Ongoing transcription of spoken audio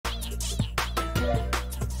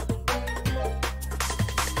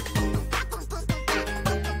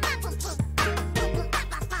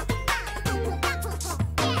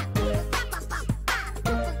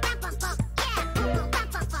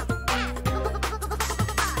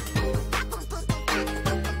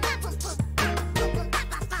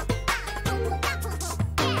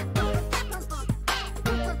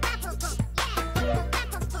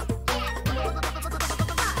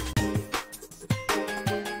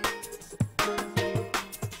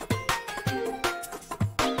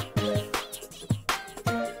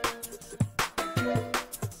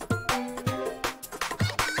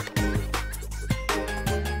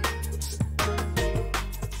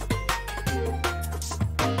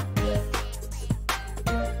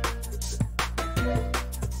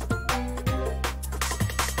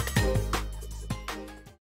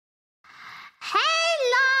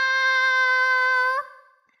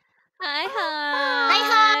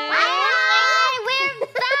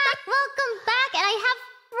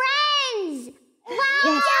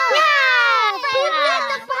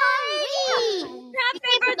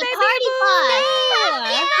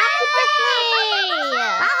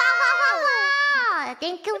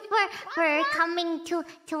Thank you for coming to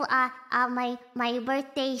my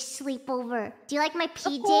birthday sleepover. Do you like my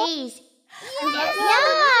PJs? Yes. Yeah.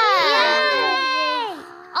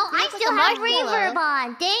 Oh, I still have reverb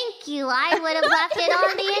on. Thank you. I would have left it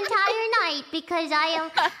on the entire night because I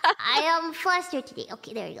am flustered today.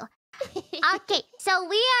 Okay, there you go. Okay, so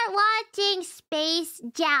we are watching Space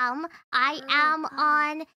Jam. I am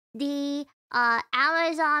on the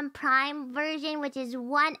Amazon Prime version, which is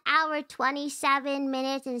 1 hour 27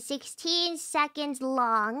 minutes and 16 seconds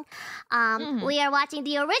long. We are watching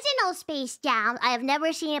the original Space Jam. I have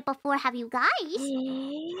never seen it before. Have you guys?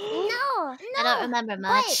 No. I don't remember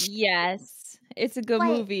much. Yes, it's a good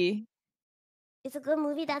movie. It's a good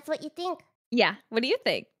movie. That's what you think. Yeah. What do you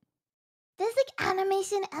think? There's like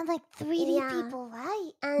animation and like 3D people,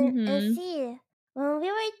 right? And see, when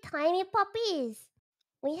we were tiny puppies,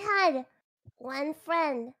 we had one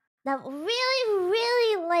friend that really,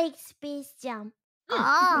 really liked Space Jam.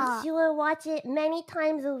 She would watch it many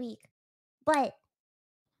times a week. But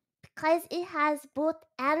because it has both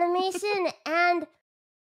animation and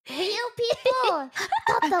real people, I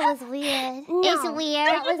thought that was weird. It's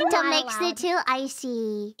weird to mix the allowed. two. I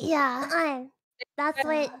see. Yeah. That's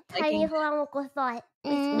what Tiny Horamoko thought.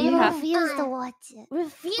 We refuse to watch it.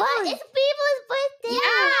 Refuse? It's people's birthday!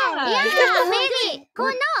 Yeah, maybe. Who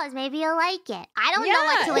knows? Maybe you'll like it. I don't know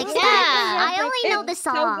what to expect. I only know the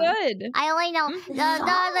song. So good. I only know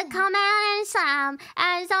the come out and Sam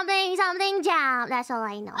and something jam. That's all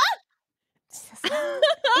I know. Is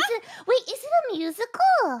it a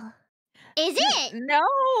musical? Is it? No.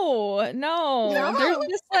 There's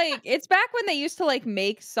just like it's back when they used to like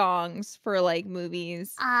make songs for like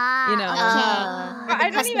movies. You know. I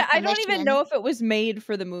don't even know if it was made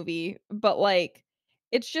for the movie, but like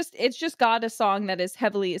it's just got a song that is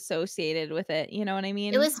heavily associated with it. You know what I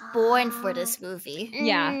mean? It was born for this movie.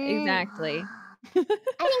 Yeah, exactly. I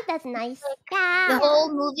think that's nice. The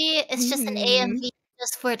whole movie is just an AMV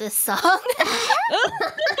just for this song.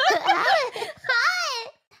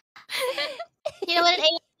 You know what an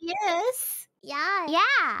AMV is? Yeah.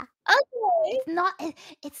 Okay.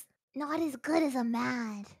 It's not as good as a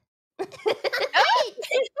MAD. What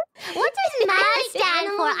does MAD stand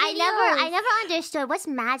for? I never understood. What's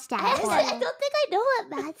MAD stand for? I don't think I know what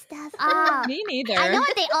MAD stands for. Me neither. I know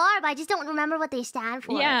what they are, but I just don't remember what they stand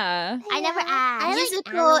for. Yeah. I never asked.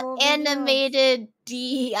 Musical animated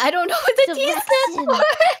D. I don't know what the D stands for.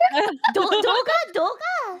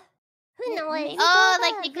 Doga? Who knows? Oh,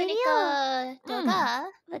 like the Gunica Doga.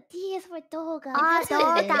 But D is for Doga.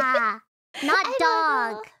 Doga. Not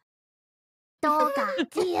dog. Doga.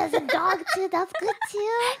 D is a dog too. That's good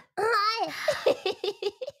too.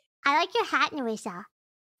 I like your hat, Nuisa.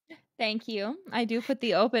 Thank you. I do put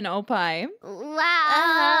the open opai.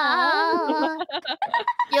 Wow.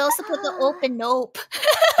 You also put the open nope.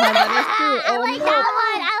 I like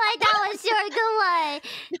that one. Sure, good one.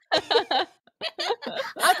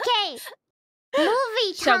 Okay.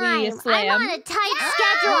 Movie Shall time. we slam? I'm on a tight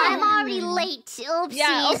schedule. I'm already late. Oopsies.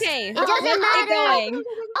 Yeah, okay. It doesn't matter. Going.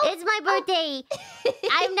 It's my birthday.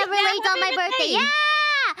 I'm never late on my birthday. Yeah.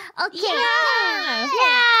 Okay. Yeah.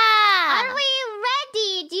 Are we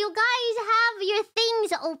ready? Do you guys have your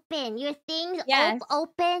things open? Your things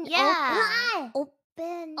open? Yeah.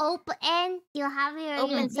 Open. Do you have your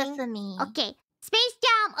Open things? sesame. Okay. Space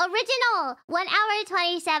Jam original. 1 hour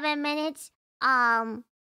 27 minutes. Long.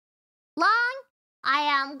 I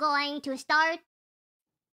am going to start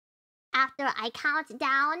after I count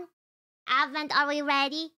down. Advent, are we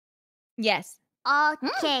ready? Yes.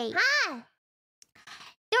 Okay. 3,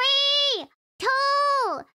 2,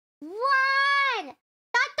 1.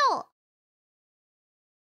 Start.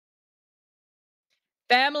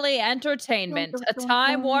 Family Entertainment, a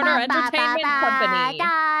Time Warner Entertainment company.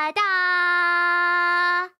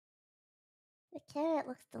 The carrot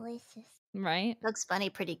looks delicious. Right? Bugs Bunny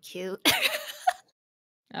pretty cute.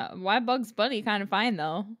 Why Bugs Bunny? Kind of fine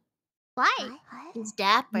though. Why? He's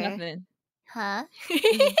dapper. Nothing. Huh?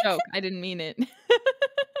 It's a joke. I didn't mean it.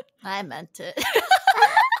 I meant it.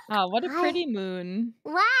 Oh, what a pretty moon.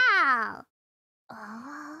 Wow.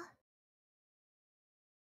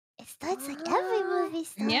 It starts like every movie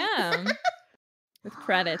starts. Yeah. With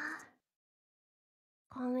credits.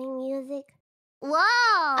 Calming music. Whoa.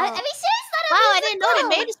 I mean, seriously, Wow, I didn't know they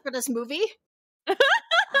made this for this movie.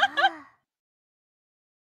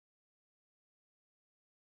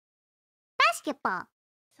 Basketball.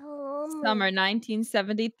 Summer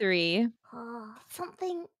 1973.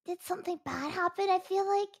 Did something bad happen? I feel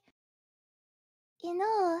like,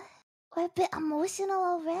 we're a bit emotional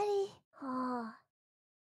already.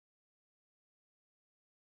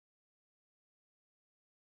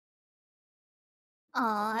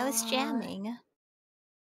 Oh, I was jamming.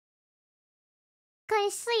 Go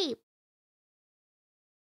to sleep.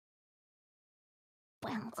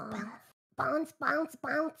 Bounce, bounce, bounce,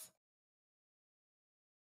 bounce.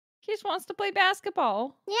 He just wants to play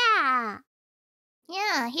basketball. Yeah.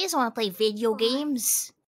 Yeah, he doesn't want to play video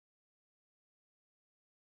games.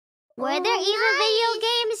 Were there even video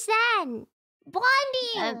games then?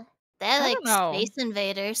 Bonding. They're I like don't know. Space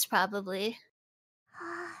Invaders, probably.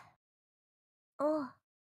 Oh.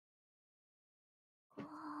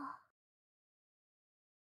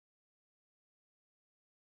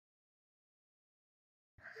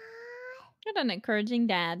 What an encouraging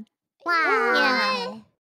dad. Wow. Yeah.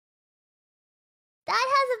 That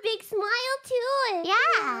has a big smile too.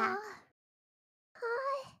 Yeah.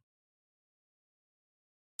 Hi.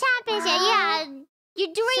 Championship, yeah. Your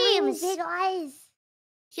dreams. So many big eyes.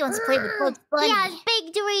 He wants to play with Bugs Bunny. He has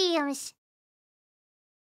big dreams.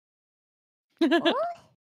 Oh?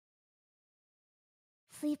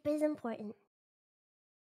 Sleep is important.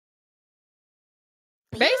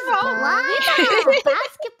 Baseball? What?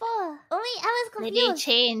 Basketball. Oh wait, I was Maybe confused.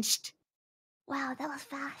 he changed. Wow, that was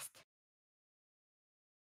fast.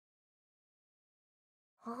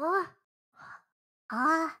 Huh?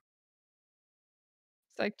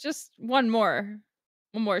 It's like just one more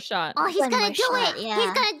shot. Oh, he's One gonna more do shot, it. yeah.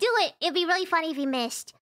 He's gonna do it. It'd be really funny if he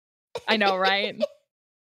missed. I know, right?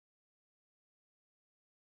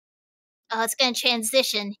 Oh, it's gonna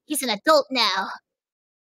transition. He's an adult now.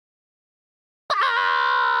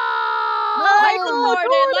 Michael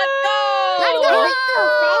Jordan, let's go! Let's I go! like the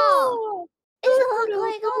effects. It's all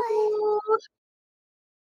going on.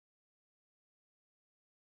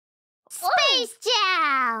 Space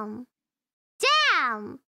Jam!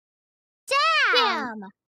 Jam! Jam! Jam!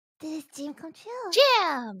 This is dream come true.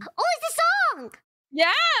 Jam! Oh, it's the song!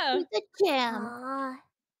 Yeah! With the jam. Aw.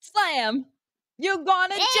 Slam! You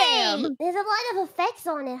gonna jam! There's a lot of effects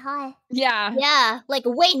on it, hi. Yeah. Yeah, like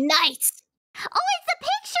way nice. Oh, it's the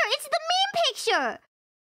picture! It's the meme picture!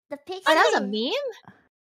 The picture. Oh, that was a meme?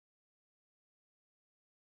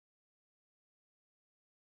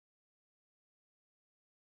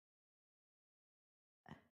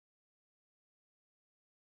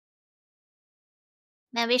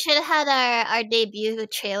 Man, we should have had our debut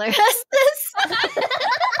trailer as this.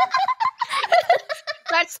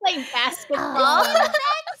 Starts playing basketball.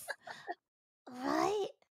 Effects? Right?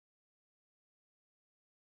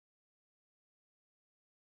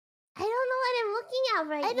 I don't know what I'm looking at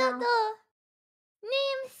right now. I don't know.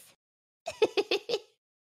 Names.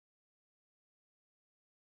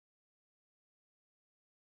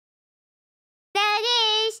 There it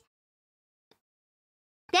is!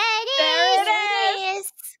 There it There is! it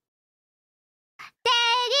is!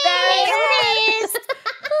 There it There is! There it is!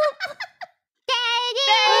 There it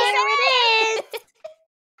is! There it is!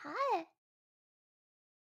 Hi.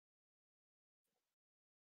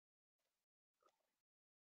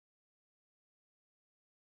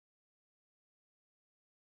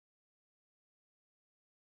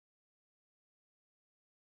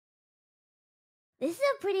 This is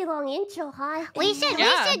a pretty long intro, hi. We should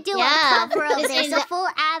Yeah. do Yeah. a cover of This this, is a a- full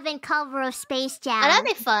Advent cover of Space Oh, Jam. that'd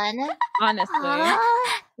be fun. Honestly.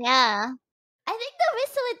 Yeah. I think the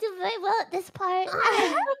Rissa would do very well at this part.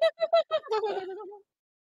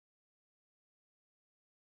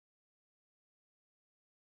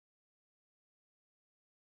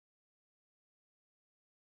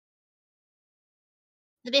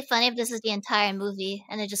 It'd be funny if this is the entire movie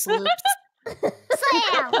and it just loops.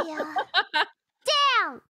 Slam! Yeah.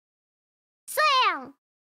 Down! Slam!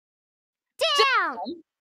 Down!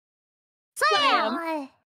 Slam! Hi.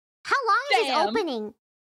 How long is this Jam. opening?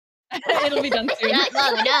 It'll be done soon. Not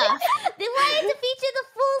long enough. They wanted to feature the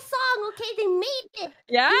full song, okay? They made it.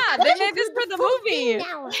 Yeah, they made this for the full movie. thing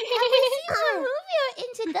now. Have we seen the movie or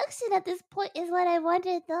introduction at this point is what I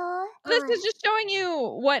wondered though. This is just showing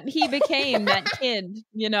you what he became, that kid,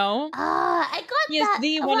 you know? I got He is that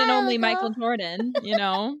the a one and while only ago. Michael Jordan, you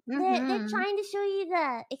know? They're trying to show you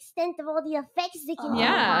the extent of all the effects they can do.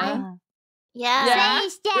 Yeah. Right? Yeah. Yeah.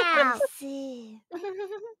 Space Jam! Let's see.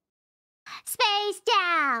 Space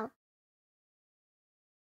Jam!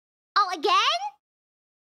 Oh, again?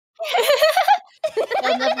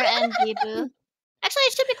 It'll never end, Biboo. Actually,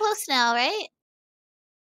 it should be close now, right?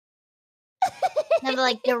 Never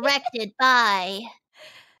like directed by.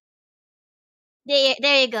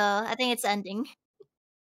 There you go. I think it's ending.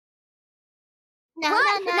 Na na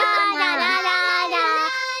What? na Na, na na, na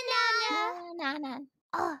na, na na.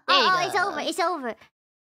 Oh, There you Oh, it's go. over. It's over.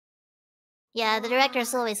 Yeah, the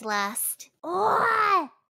director's always last. oh.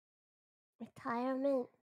 Retirement.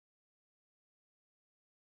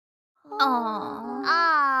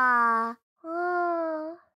 Aww.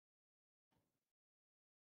 Oh.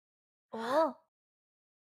 Oh.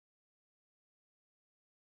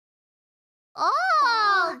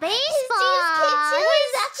 Oh, baseball.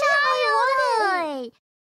 His childhood.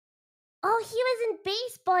 Oh, he was in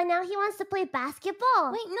baseball and now he wants to play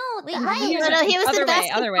basketball. Wait, no. Wait, No, he was in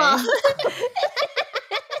basketball. Other way.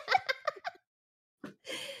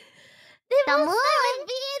 The moon.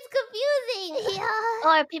 It's confusing. Yeah. Oh,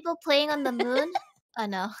 are people playing on the moon? Oh,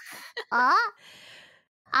 no.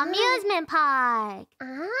 Amusement park.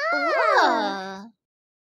 Oh.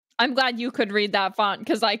 I'm glad you could read that font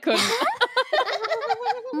because I couldn't.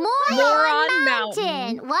 Moron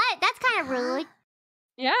Mountain. What? That's kind of rude.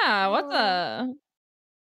 Yeah, what the?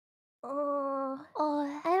 Oh,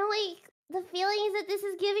 I don't like the feelings that this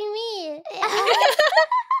is giving me.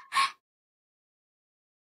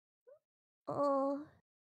 Oh.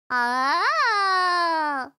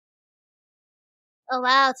 Oh,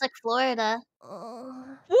 wow, it's like Florida.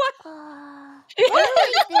 What? I don't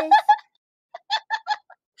like this.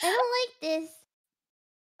 I don't like this.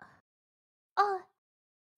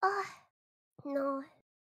 No.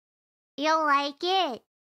 You don't like it?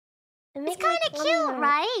 It's kind of cute,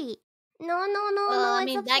 right? No. Well, I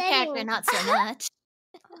mean, that character, not so much.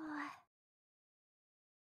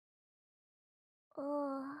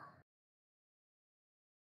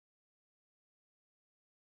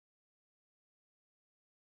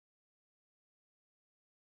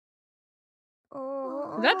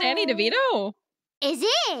 Is that Danny DeVito? Is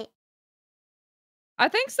it? I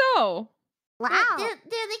think so. Wow.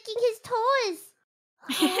 They're licking his toes.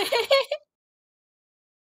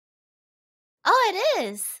 Oh, it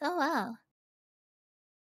is. Oh,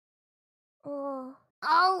 wow.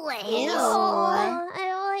 Always. Ew. I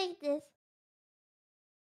don't like this.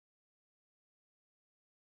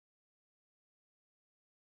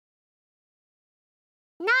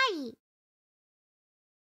 Naughty.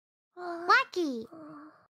 Wacky.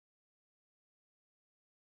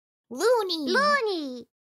 Loony. Loony.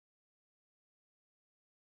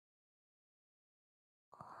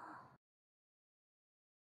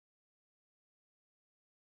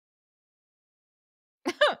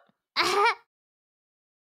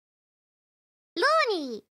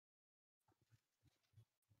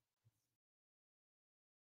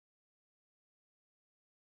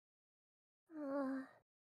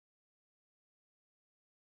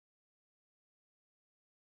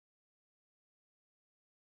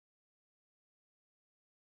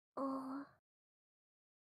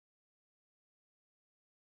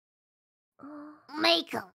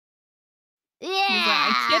 Make him. Yeah.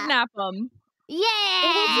 I kidnap him. Yeah.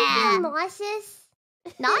 It makes you feel nauseous.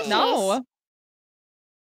 Nauseous? No.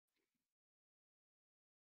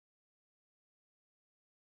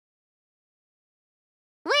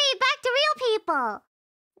 Wait, back to real people.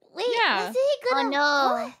 Wait, Yeah. is he gonna... Oh,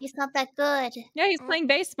 no. He's not that good. Yeah, he's playing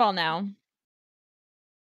baseball now.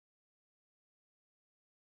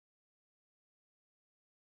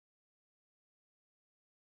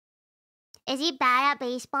 Is he bad at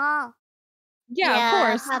baseball? Yeah, of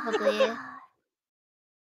course. Probably.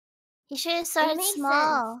 He should have started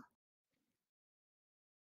small.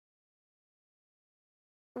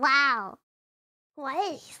 Sense. Wow.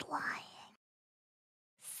 What? He's lying.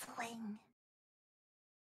 Swing.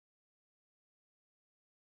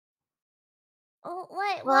 Oh,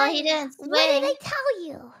 what? Well, he didn't swing. What did I tell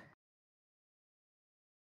you?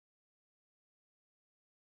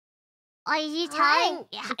 Oh, is he telling?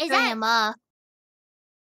 Is him off.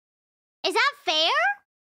 Is that fair?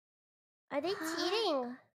 Are they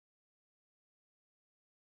cheating?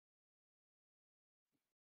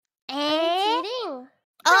 Cheating?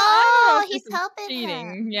 Oh, he's helping cheating.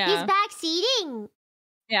 her. Yeah. He's backseating.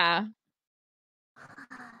 Yeah.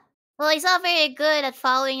 Well, he's not very good at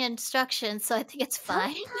following instructions, so I think it's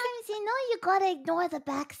fine. Sometimes, you gotta ignore the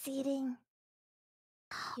backseating.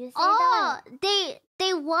 You say that.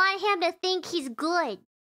 They want him to think he's good.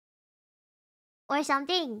 Or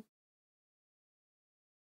something.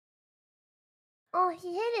 Oh,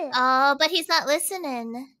 he hit it. Oh, but he's not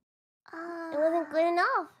listening. It wasn't good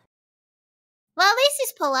enough. Well, at least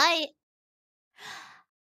he's polite.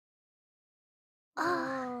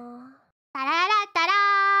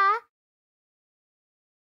 Ta-da-da-da-da!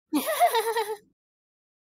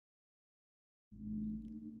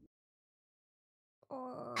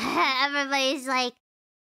 Everybody's like,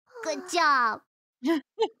 good job. You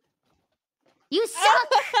suck.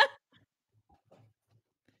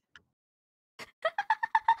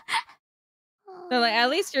 They're like, at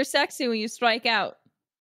least you're sexy when you strike out.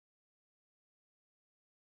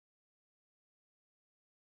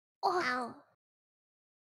 Ow.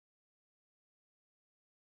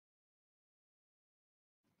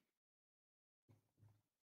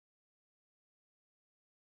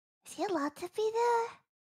 Is he allowed to be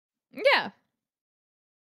there? Yeah.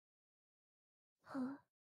 Huh.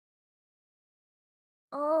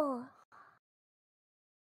 Oh.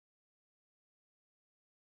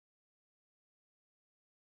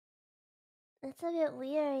 That's a bit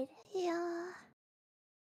weird. Yeah.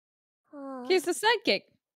 Huh. He's the sidekick.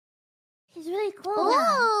 He's really close.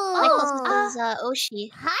 Oh. My closest is Oshi.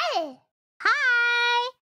 Hi.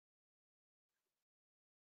 Hi.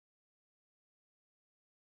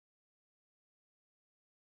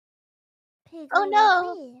 Piggly Oh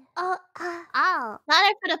no! Wiggly. Oh, Oh. Not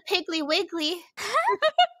I put a Piggly Wiggly.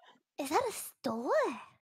 is that a store?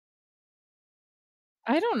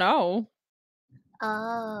 I don't know.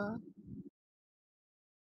 Oh.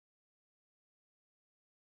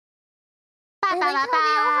 Ba, I ba, like ba, how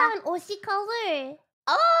they all ba. have an Oshi color.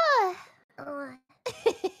 Oh! Oh.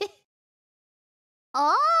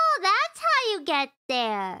 Oh, that's how you get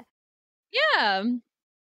there. Yeah.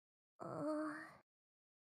 Oh.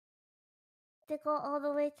 To go all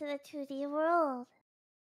the way to the 2D world.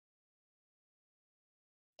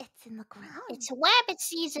 It's in the ground. It's Wabbit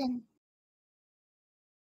season.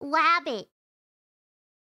 Wabbit.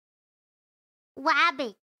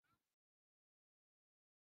 Wabbit.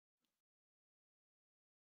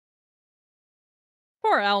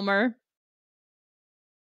 Poor Elmer.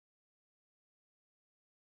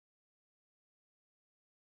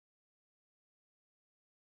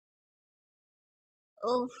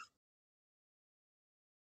 Oh.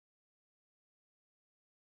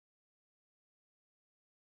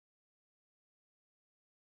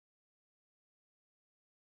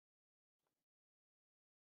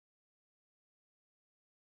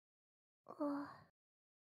 Oh.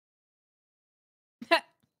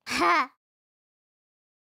 Ha.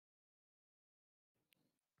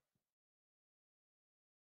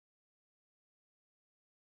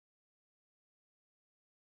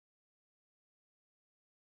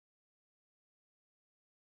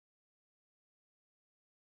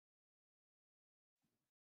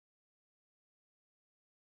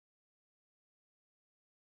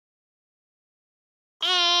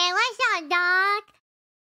 What's up, dog?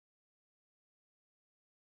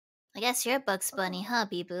 I guess you're Bugs Bunny, huh,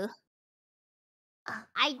 Biboo?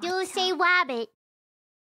 I do say wabbit.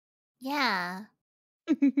 Yeah.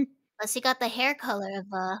 Plus you got the hair color of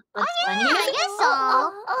Bugs Bunny. I guess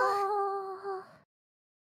so. Oh.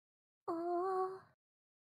 Oh.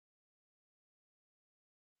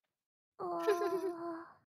 Oh.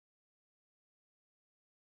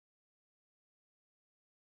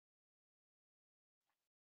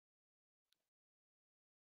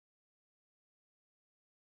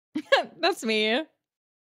 That's me.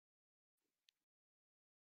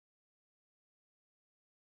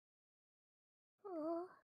 Oh.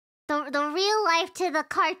 The real life to the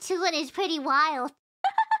cartoon is pretty wild.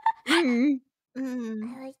 Mm.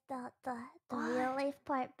 I like the real life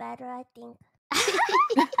part better, I think.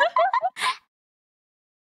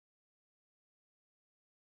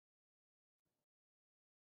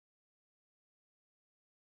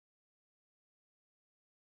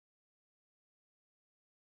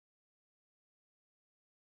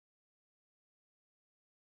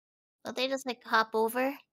 Don't they just like hop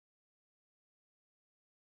over?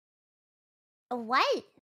 What?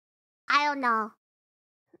 I don't know.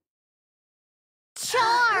 Chores!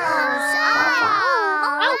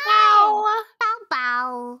 Oh, Oh, wow! bow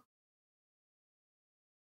bow.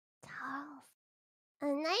 Charles. A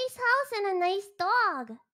nice house and a nice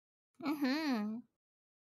dog. Mm-hmm.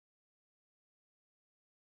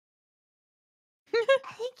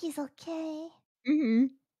 I think he's okay. Mm-hmm.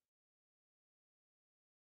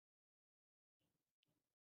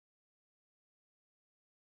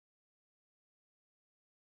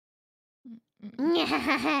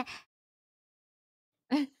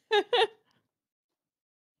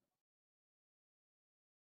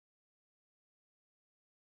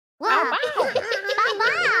 Wow. Bow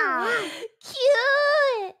bow.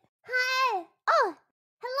 Cute. Hi. Oh,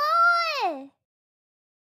 hello.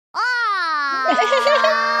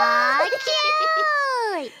 Aww,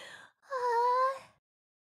 cute.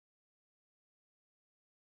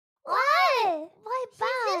 Why? Why bad?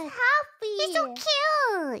 He's just happy. He's so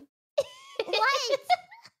cute. What?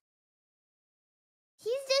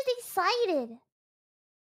 He's just excited.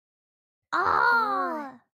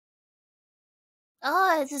 Oh.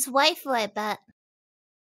 Oh, it's his waifu, I bet.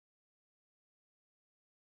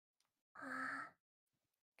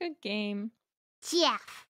 Good game.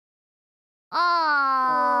 Jeff. Aww.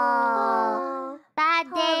 Bad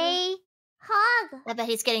Hug. day. Hug. I bet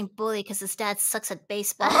he's getting bullied because his dad sucks at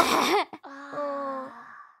baseball.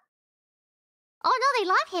 Oh no, they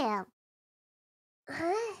love him.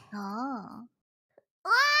 Huh? Oh.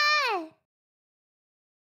 What?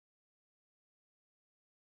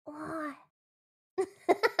 What?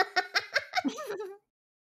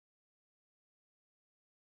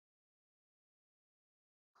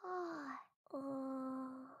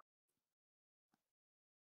 Oh.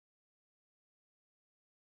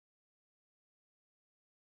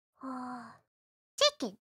 Oh.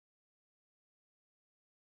 Chicken.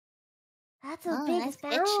 That's a Oh, big nice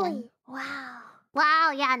family. kitchen. Wow.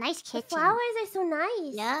 Wow, yeah, nice The kitchen. flowers are so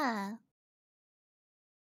nice. Yeah.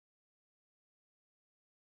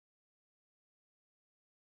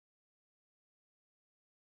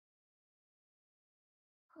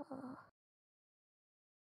 Oh.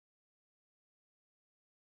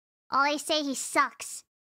 All they say he sucks.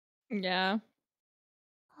 Yeah.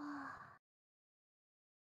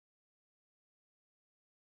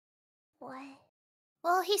 What?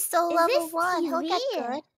 Well, he's still Is level this 1. He'll get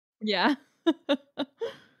TV? good. Yeah.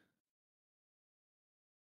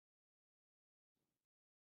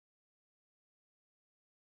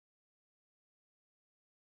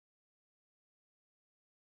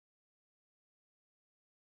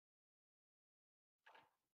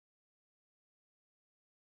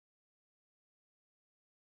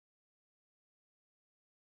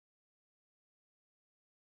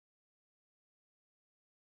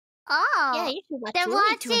 Oh. Yeah, you should watch They're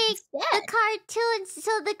Looney Tunes watching instead. the cartoons,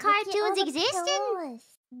 so the Look at all cartoons the existed? pillows.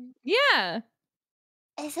 Yeah.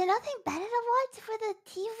 Is there nothing better to watch for the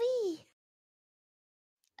TV?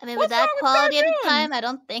 I mean, with What's that wrong with quality at the cartoons? time, I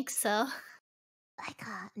don't think so. Like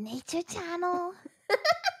a nature channel?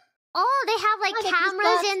 Oh, they have like Oh, they just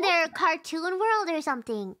cameras in their watch cartoon world or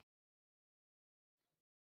something.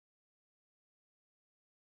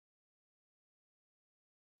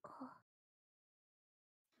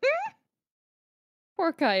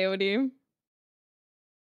 Poor Coyote. Nice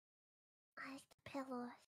pillows.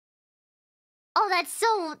 Oh, that's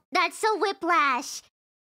so Whiplash.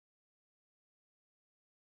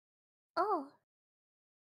 Oh.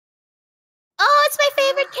 Oh, it's my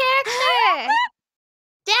favorite character!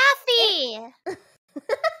 Daffy!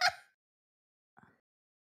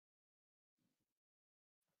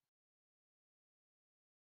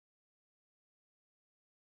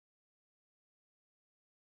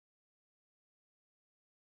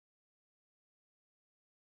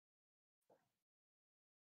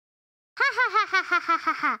 Ha ha ha ha ha ha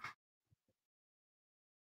ha ha.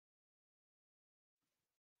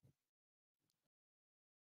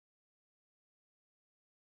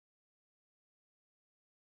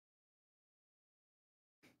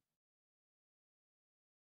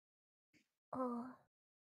 Oh.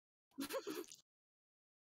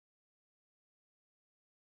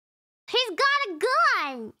 He's got a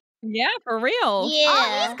gun. Yeah, for real. Oh, he's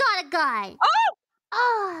Yeah. got a gun.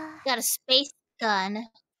 Oh. Got a space gun.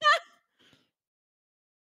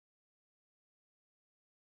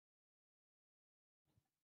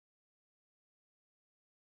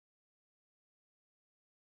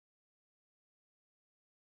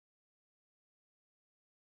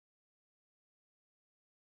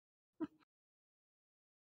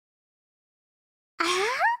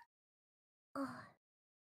 Oh.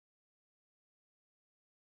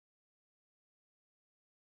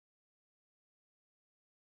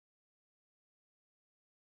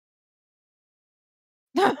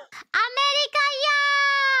 America,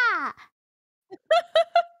 yeah!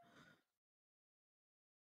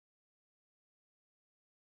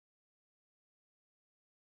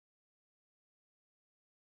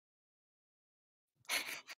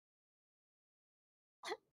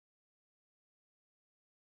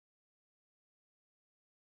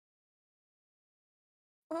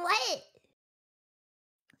 What?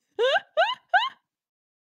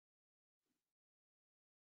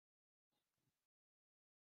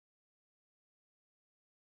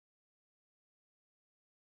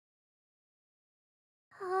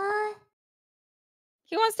 Huh?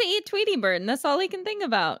 He wants to eat Tweety Bird, and that's all he can think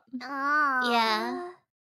about. Oh. Yeah.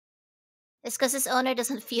 It's because his owner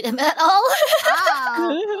doesn't feed him at all. Oh.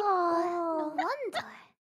 Oh. No wonder.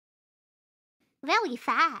 Very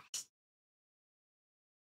fast.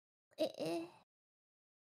 Eh.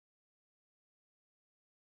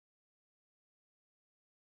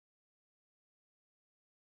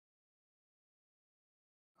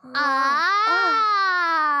 Oh.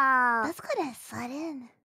 Oh. That's kind of sudden.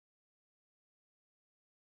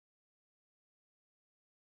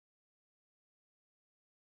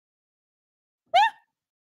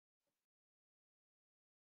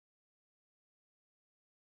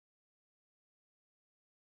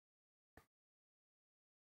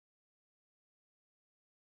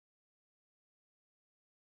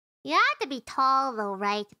 You have to be tall though,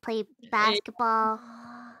 right, to play basketball.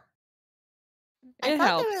 I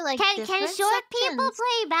thought there were like Can different short people sections.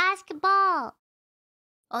 play basketball?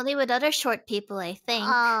 Only with other short people, I think.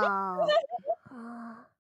 Oh.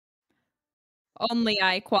 Only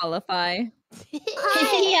I qualify.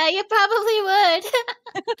 Yeah, you probably would.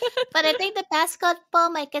 But I think the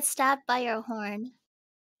basketball might get stabbed by your horn.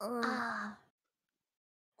 Oh.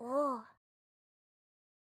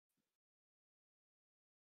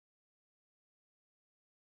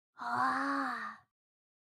 Ah.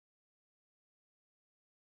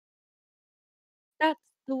 That's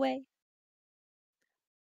the way.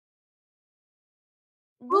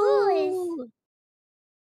 BIBOO'S. Ooh.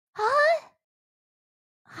 Huh?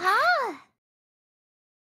 Huh?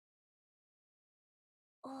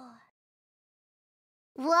 Oh.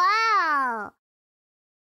 Wow.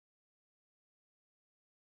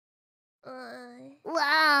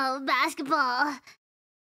 Wow, basketball.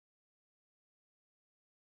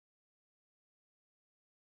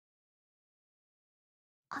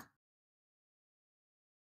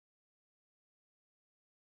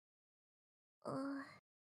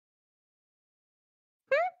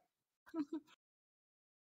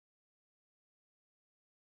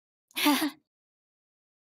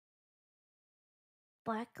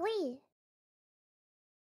 Barkley.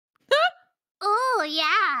 Oh,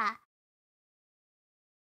 yeah.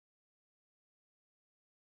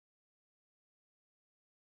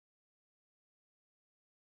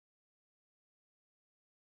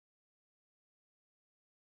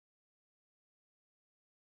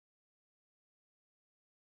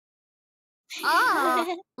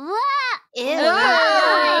 Oh. What? Ew.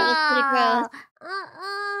 Wow. That's pretty gross.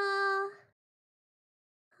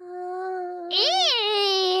 Ew.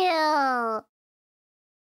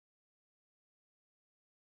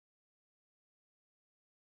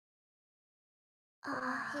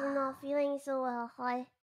 He's not feeling so well, huh?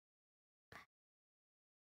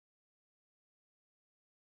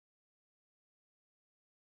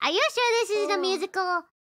 Are you sure this isn't a musical?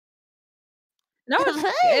 No,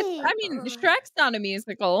 I mean, Shrek's not a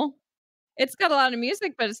musical. It's got a lot of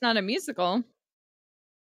music, but it's not a musical.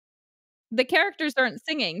 The characters aren't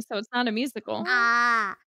singing, so it's not a musical.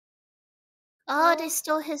 Ah. Oh, they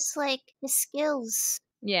stole his skills.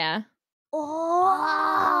 Yeah.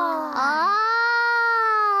 Oh.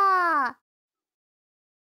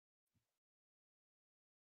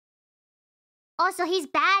 Oh, so he's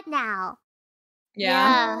bad now.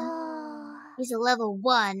 Yeah. He's a level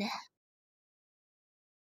 1.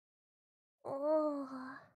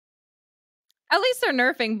 At least they're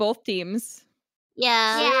nerfing both teams.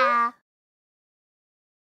 Yeah. Yeah.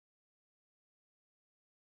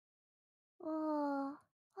 Oh.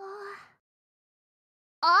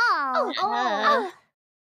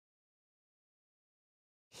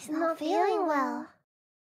 He's not feeling well.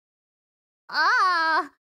 Oh.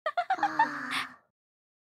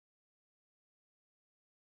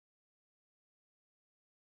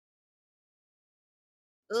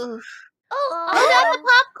 Oof. Oh, not the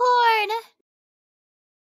popcorn!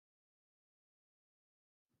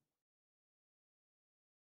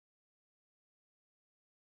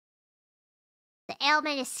 The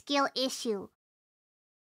ailment is skill issue.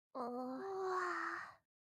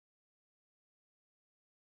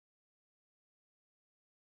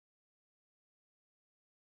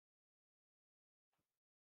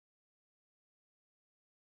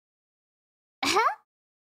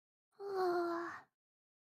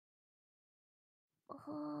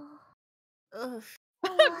 Oof.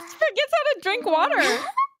 Forgets how to drink water.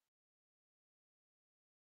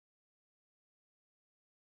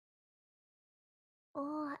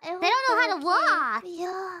 They don't know how to walk.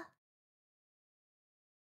 Yeah.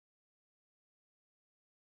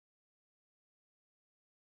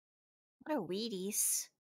 What are Wheaties?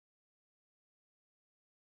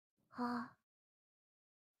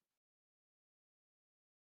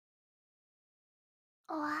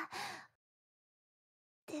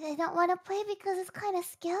 They don't want to play because it's kind of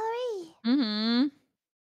scary. Mm-hmm.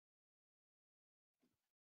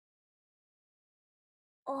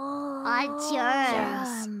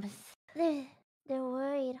 Germs. They're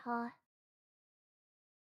worried, huh?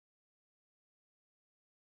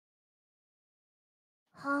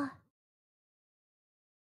 Huh?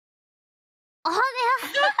 Oh,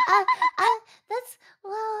 That's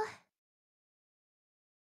well.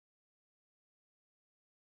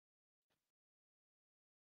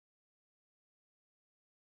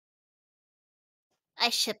 I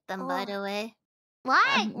shipped them, by the way.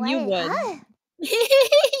 What? You would.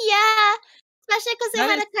 Yeah. Especially because they That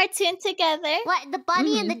had is- a cartoon together. What? The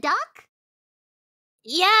bunny and the duck?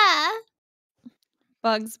 Yeah.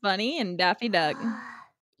 Bugs Bunny and Daffy Duck.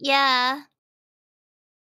 Yeah.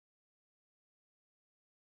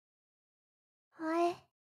 What?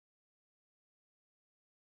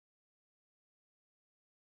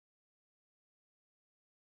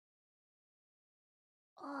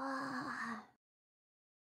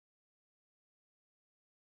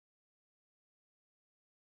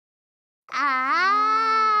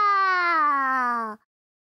 Ah.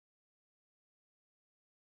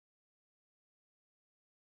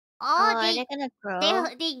 Oh, are they gonna grow?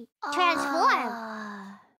 They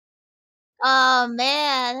transform. Oh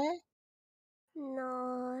man,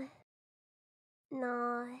 No.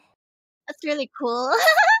 No. that's really cool.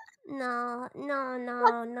 No. No. No.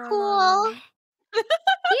 That's No. cool. No. You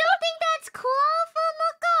don't think that's cool,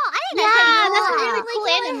 Fumiko? I think Yeah, that's pretty cool. that's a really Like, cool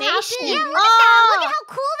what animation. Yeah, happened? look at that. Look at how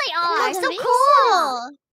cool they are. That's So amazing. cool.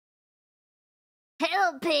 Hello,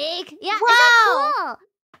 pig. Yeah, Wow. isn't that cool?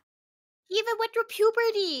 He even went through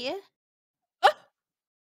puberty.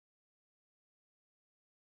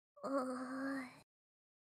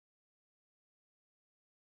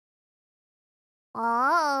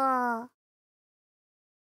 Oh.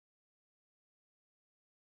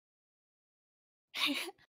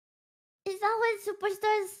 Is that what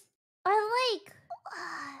superstars are like?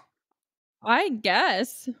 I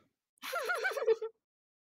guess.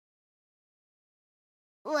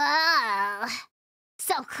 Wow.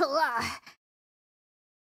 So cool.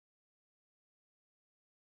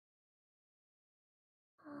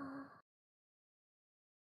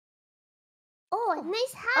 Oh,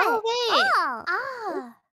 nice hat. Oh wait,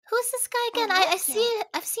 Oh. who's this guy again? like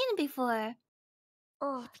I've seen him before.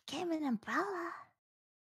 Oh, he became an umbrella.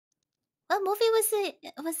 What movie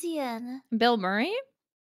was he in? Bill Murray?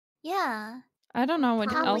 Yeah, I don't know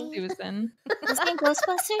what else Probably. he was in. was he in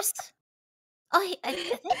Ghostbusters? Oh, I think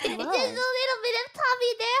he There's a was. little bit of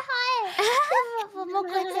Tommy there. Hi.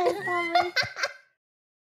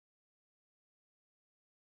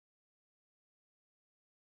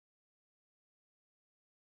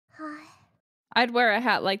 Hi. I'd wear a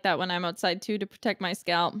hat like that when I'm outside too to protect my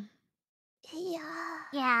scalp. Yeah.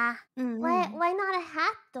 Yeah. Why not a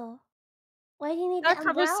hat though? Why do you need That the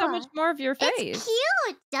covers so much umbrella? more of your face. It's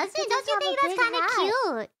cute, doesn't it? Don't you think that's kind of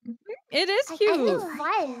cute? It is I cute. think it's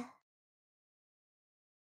fun.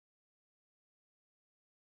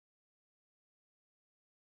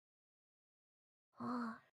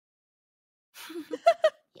 Oh.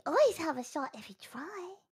 You always have a shot if you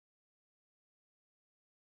try.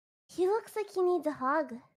 He looks like he needs a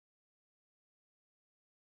hug.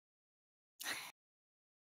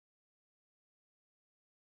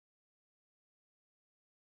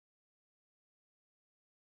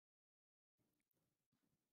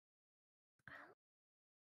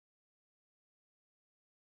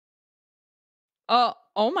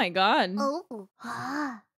 Oh my god. Oh.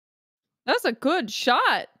 That's a good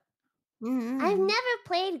shot. I've never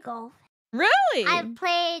played golf. Really? I've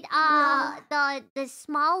played the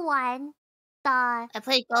small one. I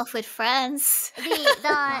played golf with friends. The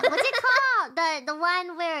what's it called? The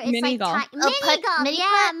one where it's Mini like golf. mini golf. Mini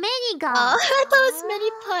Yeah, putt? mini Oh, golf. I thought it was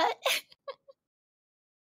mini putt.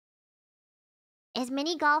 Is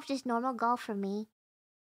mini golf just normal golf for me?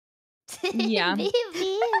 Yeah. Maybe.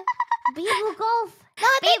 Beagle golf. No,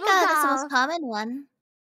 I think People that's the golf. most common one.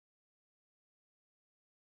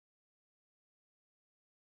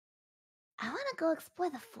 I want to go explore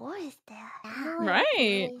the forest there. Yeah.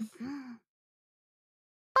 Right. Mhm.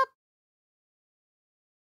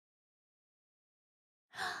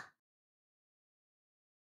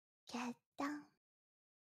 Get down.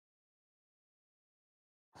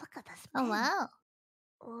 Look at the spin. Oh wow.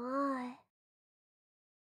 Why?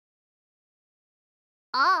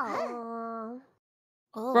 Oh.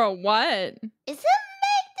 Oh. Bro, what? Is it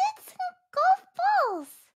magnets and golf balls?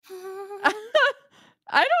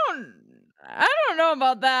 I don't know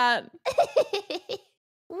about that.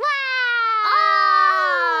 Wow!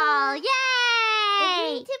 They're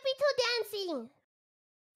Yay! doing tippy toe dancing.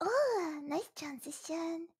 Oh, nice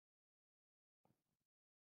transition.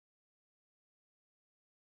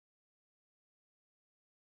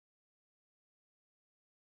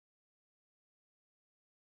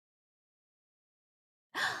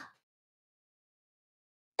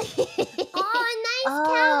 Oh, nice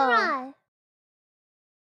camera.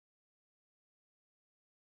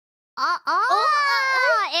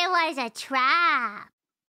 It was a trap.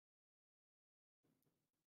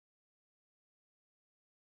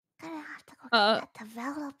 Gonna have to go get that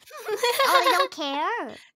developed. Oh, you don't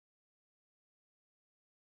care?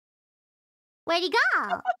 Where'd he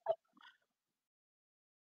go?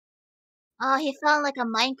 Oh, he found like a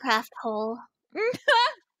Minecraft hole.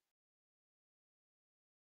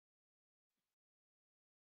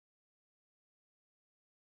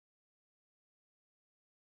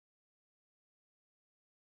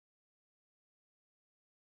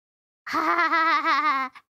 Whoa!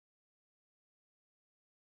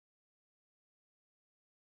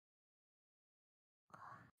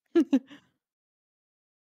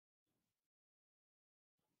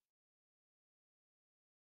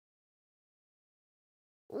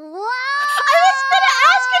 I was gonna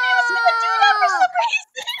ask if he was gonna do that for some reason.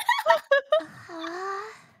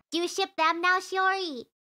 Do you ship them now, Shiori?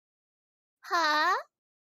 Huh?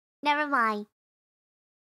 Never mind.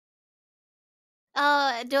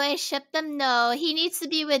 Oh, do I ship them? No, he needs to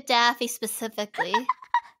be with Daffy specifically.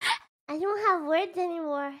 I don't have words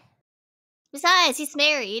anymore. Besides, he's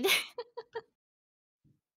married.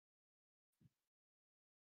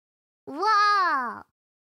 Wow!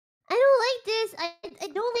 I don't like this. I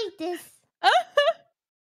don't like this.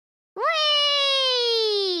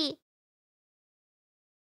 Whee!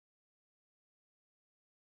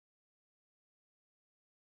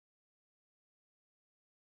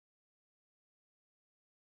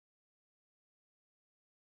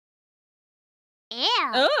 Ew.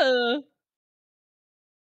 Oh.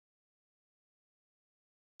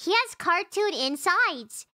 He has cartoon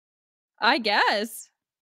insides. I guess.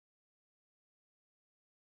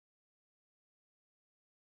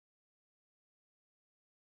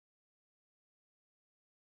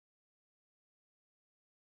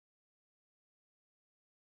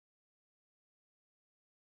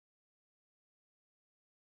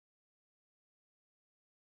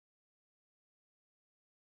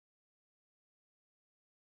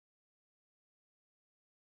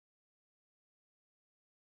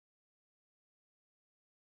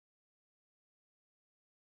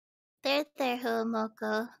 There,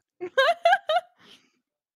 Homoko.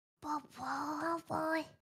 Oh boy.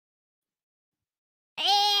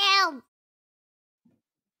 Ew!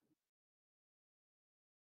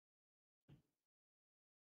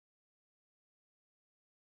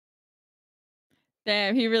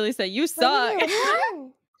 Damn, he really said, you What suck. are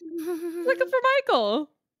you Looking for Michael.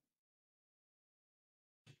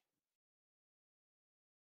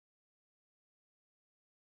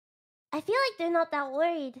 I feel like they're not that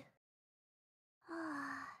worried.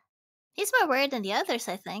 He's more worried than the others,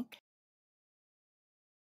 I think.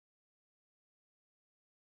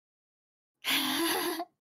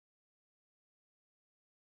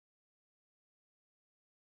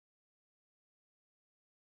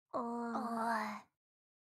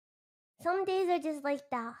 Some days are just like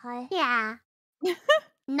that, huh? Yeah.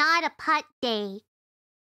 Not a putt day.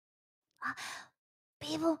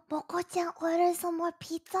 People, Moko-chan ordered some more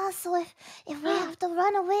pizza, so if we have to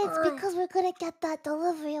run away, it's because we're gonna get that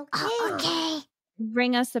delivery, okay? Okay.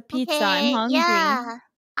 Bring us a pizza. Okay, I'm hungry. yeah.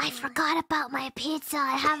 I forgot about my pizza.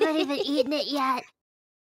 I haven't even eaten it yet.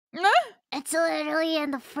 It's literally in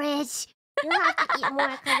the fridge. You have to eat more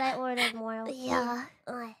because I ordered more. Okay? Yeah.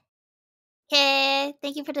 Okay,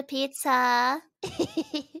 thank you for the pizza.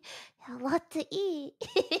 A lot to eat.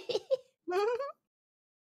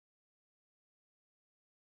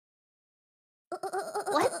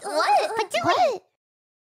 What? What?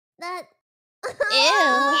 That. Ew.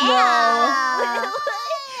 Yeah.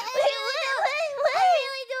 I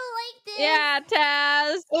really don't like this. Yeah,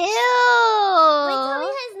 Taz. Ew. My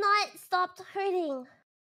tummy has not stopped hurting.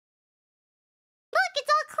 Look,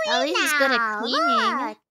 it's all clean At least he's good at now. cleaning.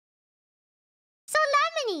 Look. So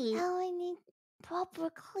lemony. Now I need proper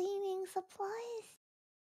cleaning supplies.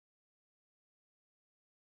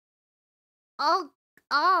 Oh.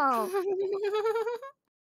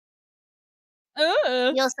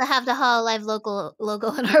 We also have the Hololive logo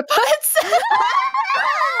on our butts.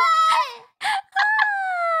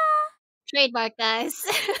 Trademark, guys.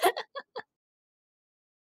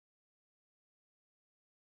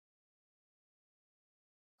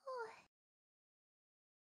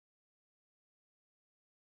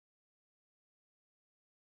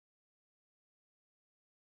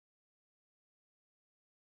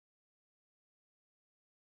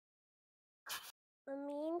 The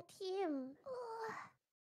mean team.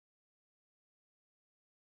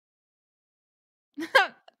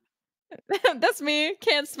 That's me.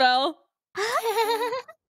 Can't spell.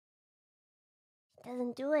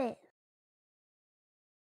 Doesn't do it.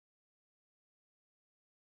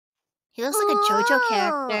 He looks like a JoJo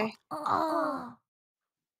character.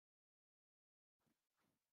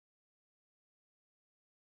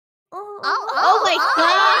 Oh my god!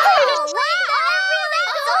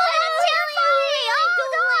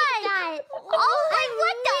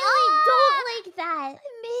 I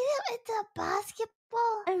made him into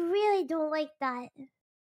basketball. I really don't like that.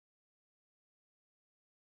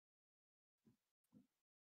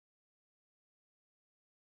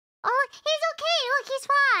 Oh, he's okay. Look, he's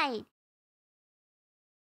fine.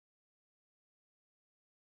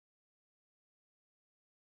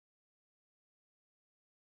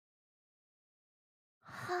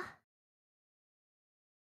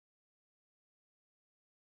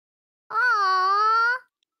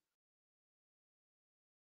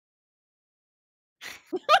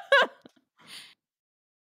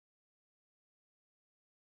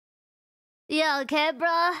 You okay,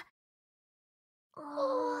 bruh?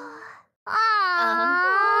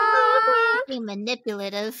 Being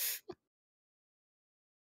manipulative.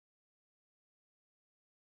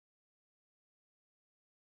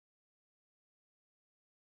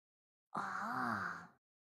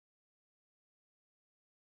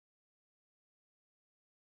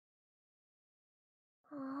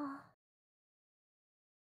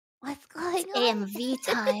 What's going It's on? AMV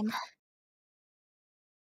time.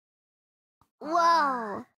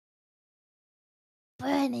 Whoa.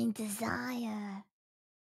 Burning desire.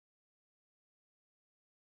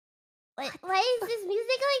 Wait, why is this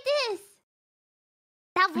music like this?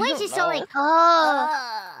 That voice is so like.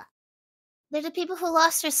 Oh. They're the people who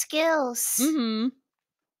lost their skills. Mm-hmm.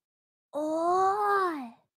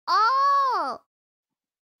 Oh.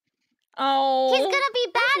 He's gonna be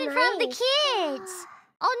banned in front of the nice. kids.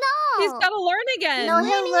 Oh no. He's gotta learn again. No,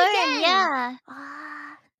 he'll learn, yeah.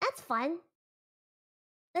 That's fun.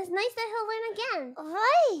 That's nice that he'll learn again.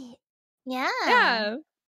 Right. Yeah. Yeah.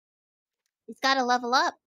 He's gotta level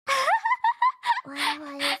up.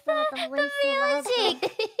 Why is that the voice music?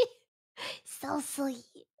 So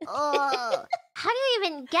sweet. Oh. How do you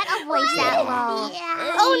even get a voice that low?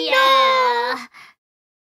 Yeah. Oh yeah.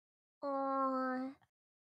 Oh.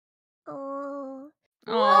 Oh.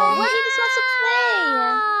 Oh. He just wants to play.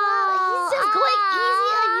 Wow. He's just going easy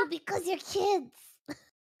on you because you're kids.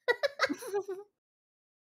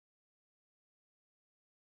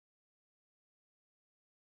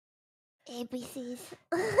 ABCs.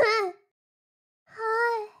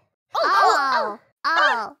 Hi. Oh.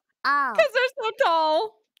 Because they're so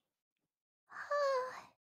tall.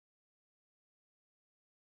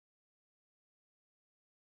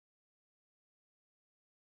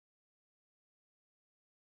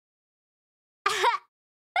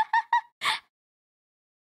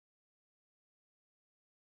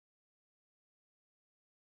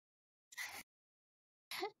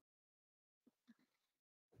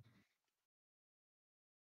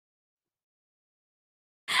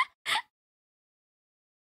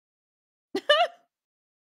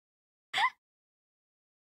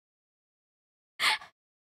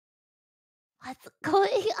 What's going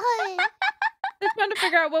on? They're trying to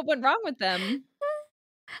figure out what went wrong with them.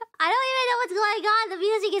 I don't even know what's going on. The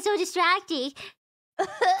music is so distracting.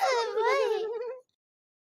 Right.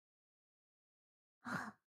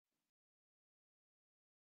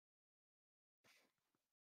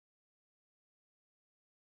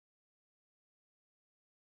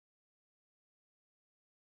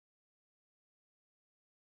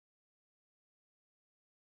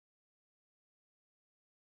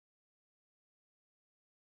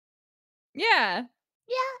 Yeah.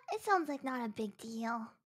 Yeah, it sounds like not a big deal.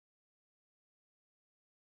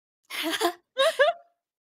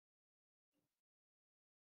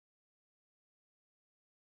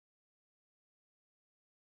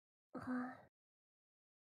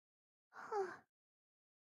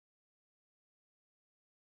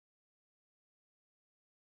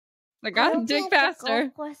 They gotta dig faster.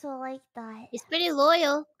 Of course, will like that. He's pretty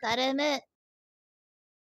loyal, gotta admit.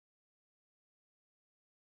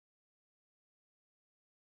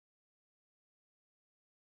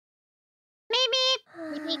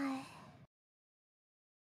 Meep meep.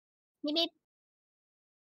 Meep meep.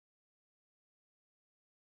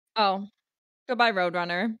 Oh. Goodbye,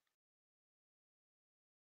 Roadrunner.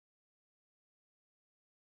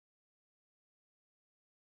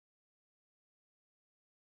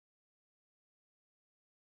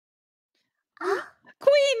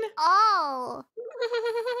 Queen! Oh.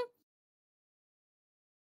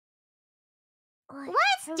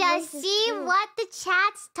 Let's just see what the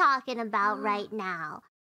chat's talking about right now.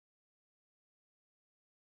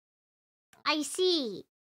 I see.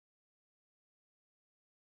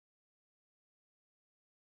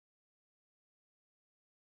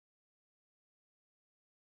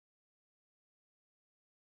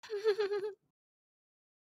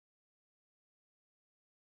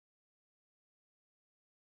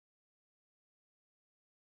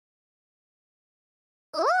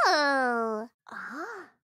 Ooh.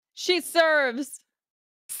 She serves.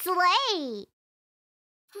 Slay.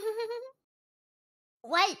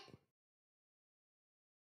 What?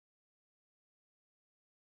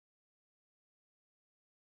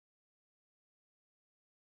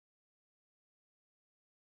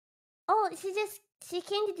 Oh, she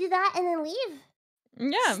came to do that and then leave.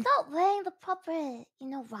 Yeah. She's not wearing the proper,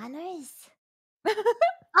 runners.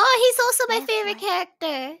 Oh, he's also my favorite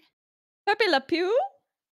character. Pepe Le Pew?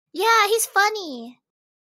 Yeah, he's funny.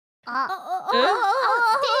 Dangerous.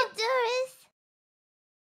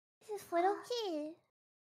 this little kid.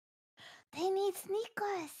 They need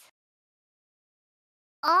sneakers.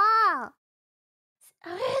 Oh.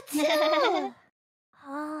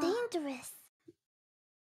 Dangerous.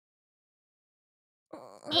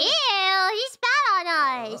 Ew, he spat on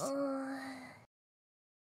us.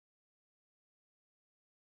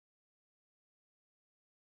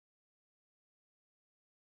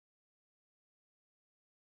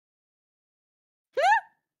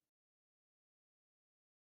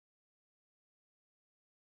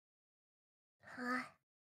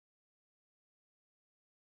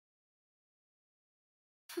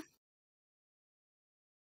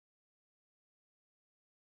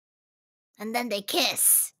 And then they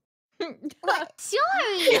kiss. What?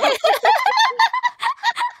 Sorry.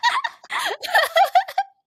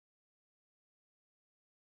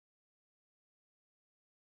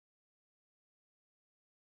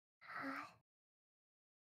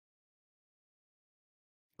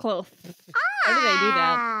 Close. How did I do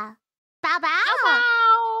that? Bow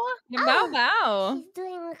bow. Bow bow. He's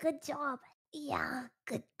doing a good job. Yeah,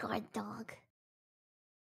 good guard dog.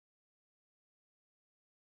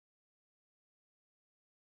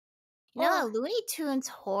 You know, a Looney Tunes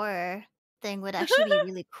horror thing would actually be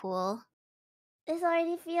really cool. This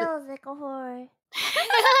already feels like a horror.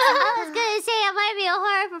 I was gonna say it might be a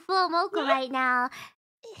horror for Flo Mocha right now.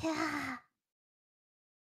 Yeah.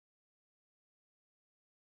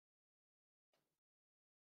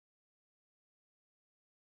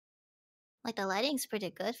 Like, the lighting's pretty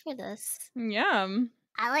good for this. Yeah.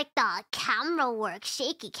 I like the camera work,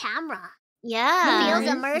 shaky camera. Yeah.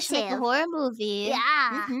 Feels immersive. It's like a horror movie.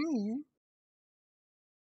 Yeah.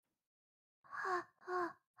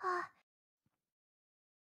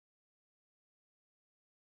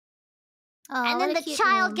 Oh, And then what a the cute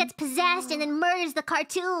child room. gets possessed and then murders the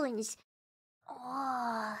cartoons.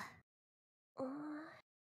 Oh.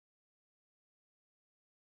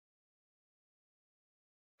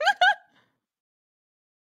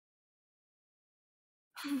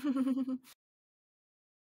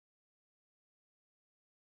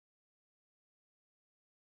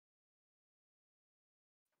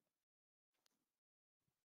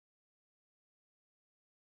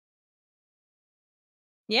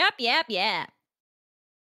 Yep.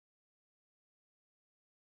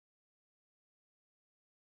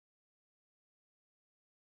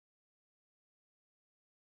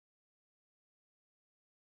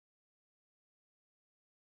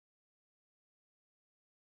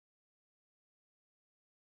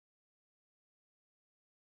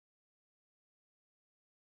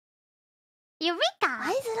 Eureka!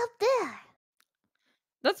 Why is it up there?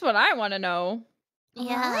 That's what I want to know.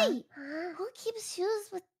 Yeah. Right. Who keeps shoes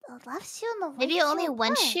with the left shoe and the right Maybe shoe only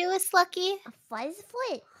one apart? shoe is lucky. A fuzz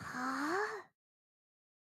foot. Huh?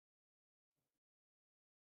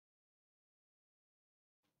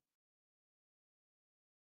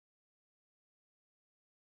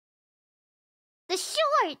 The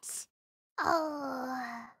shorts!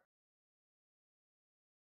 Oh.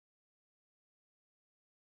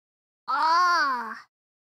 Ah.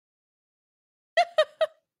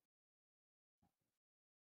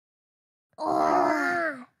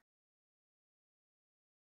 Oh.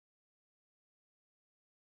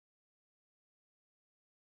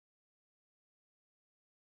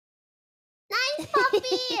 Nice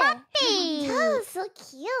puppy! Puppy! Oh, so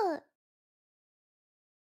cute.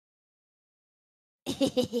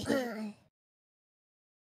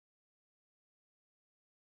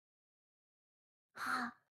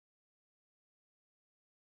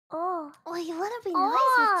 Oh, you want to be nice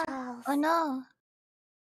with Charles. Oh no.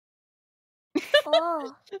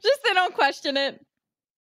 Oh. Just they don't question it.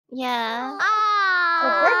 Yeah. Ah.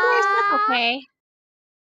 Oh, we're stuff okay.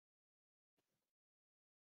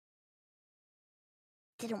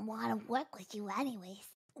 Didn't want to work with you anyways.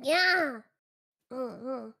 Yeah.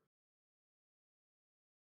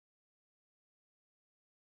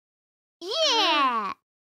 Yeah.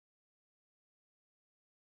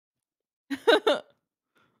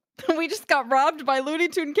 We just got robbed by Looney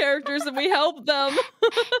Tune characters and we helped them.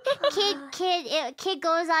 Kid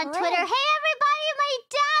goes on Twitter. Hey everybody, my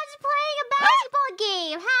dad's playing a basketball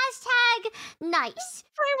game. Hashtag nice.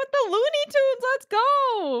 Play with the Looney Tunes. Let's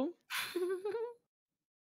go.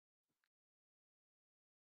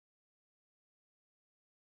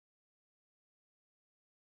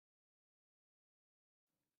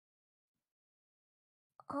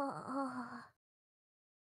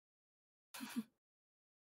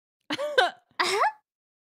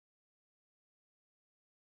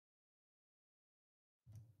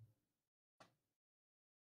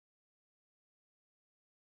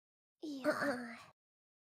 Yeah.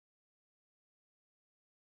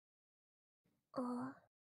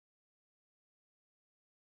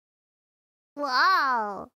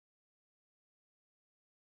 Wow.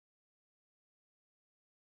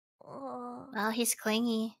 Wow, he's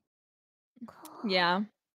clingy. Yeah.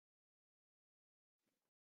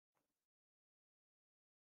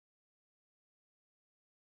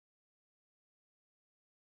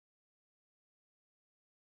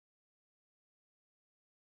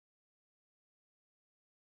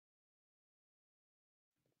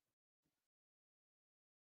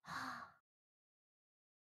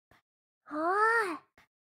 Hi.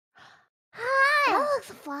 That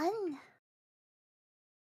looks fun.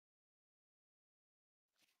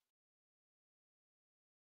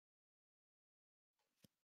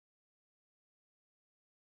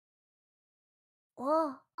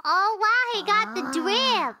 Oh. Oh wow, he got the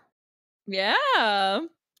drip. Yeah.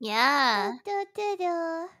 Yeah.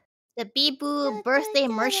 The BIBOO birthday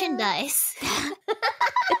merchandise.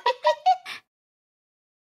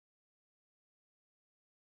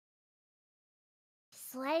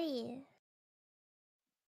 Sweaty.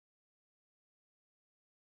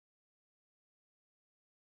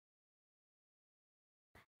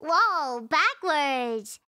 Whoa,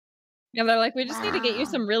 backwards. Yeah, they're like, we just need to get you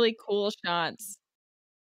some really cool shots.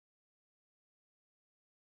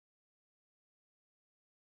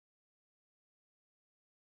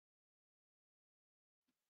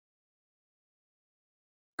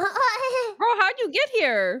 Bro, how'd you get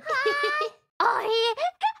here? Oh,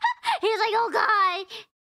 he's like, oh god.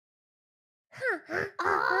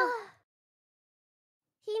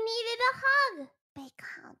 He needed a hug. Big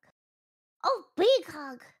hug. Oh, big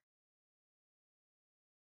hug.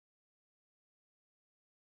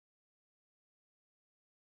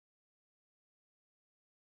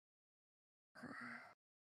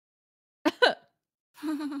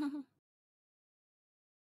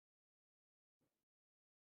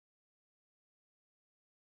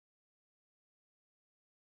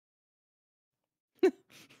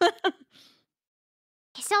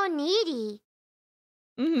 He's so needy.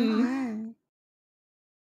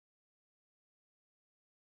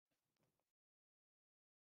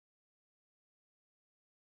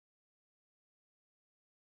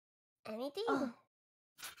 Anything?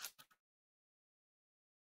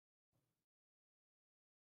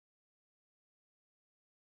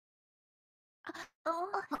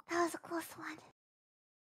 Oh, that was a close one.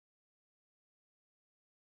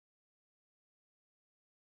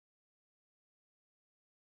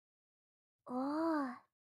 Oh.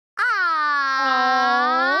 Aww.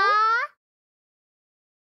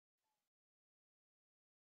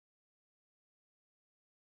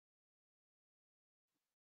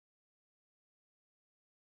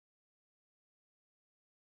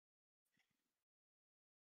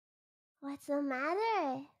 What's the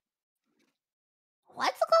matter?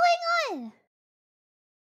 What's going on?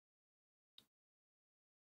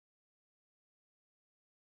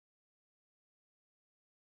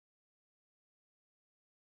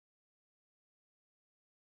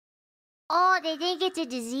 Oh, they think it's a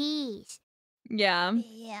disease. Yeah.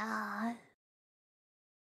 Yeah.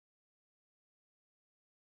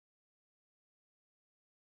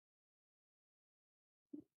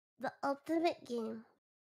 The ultimate game.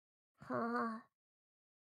 Huh.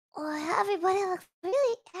 Oh, everybody looks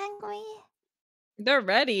really angry. They're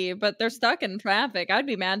ready, but they're stuck in traffic. I'd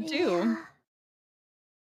be mad too. Yeah.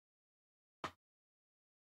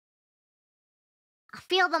 I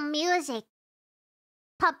feel the music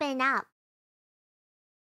pumping up.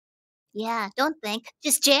 Yeah, don't think.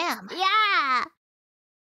 Just jam. Yeah.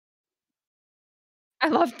 I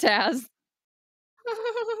love Taz.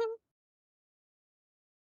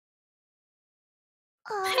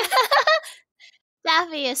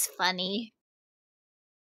 Daffy is funny.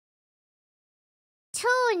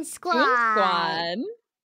 Toon Squad. Toon Squad.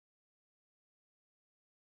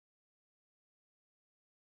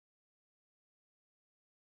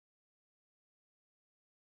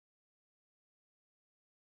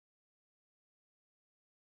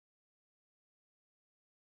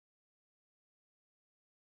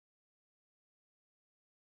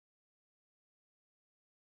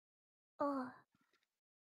 Oh.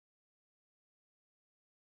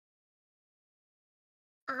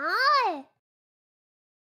 I.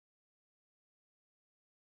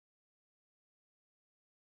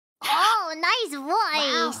 Oh, nice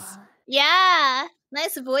voice. Wow. Yeah,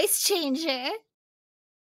 nice voice changer.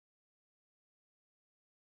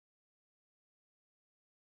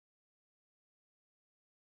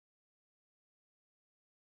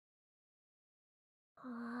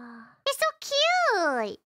 He's so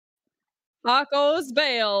cute. Tacos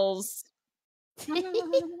Bales.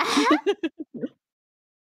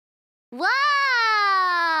 Wow!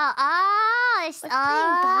 Oh, it's We're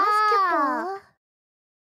playing basketball.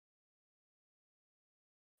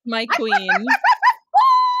 My queen.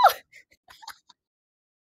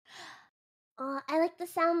 I like the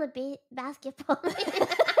sound of basketball. Uncle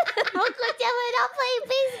Jeff, we're not playing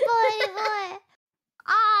baseball anymore.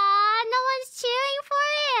 Aw, no one's cheering for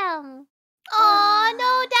him. Oh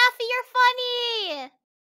no, Daffy, you're funny.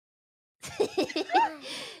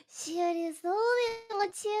 Shion is the only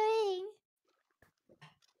one cheering.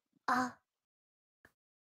 Oh,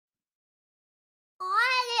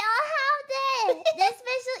 they all have their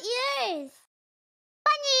special ears.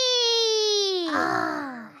 Funny!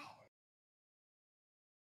 Ah.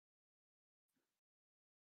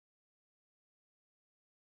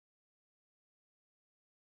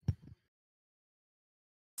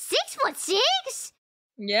 6'6"?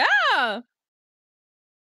 Yeah.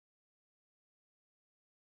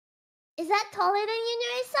 Is that taller than you,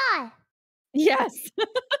 Nerissa? Yes.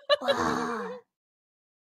 Wow.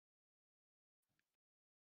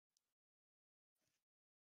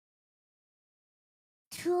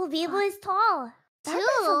 Two people is tall. That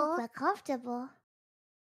doesn't look that comfortable.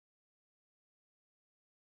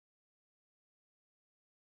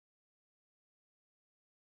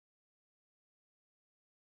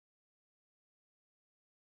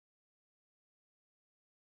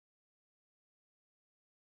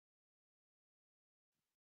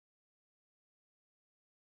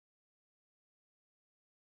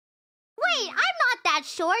 Wait, I'm not that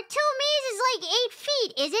short. 2 meters is like 8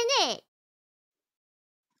 feet, isn't it?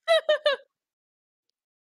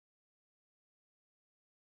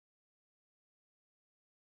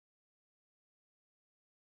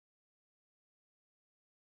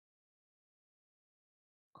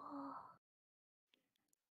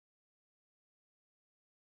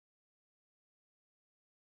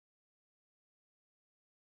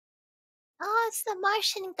 Oh, it's the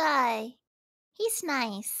Martian guy. He's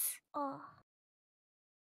nice. Oh,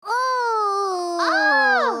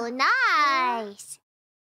 nice.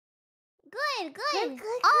 Good.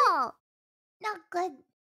 Oh, Not good.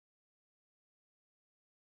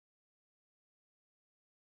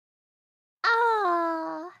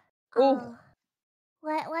 Oh.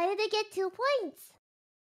 Why did they get 2 points?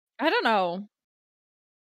 I don't know.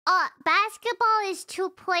 Basketball is 2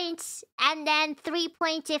 points and then 3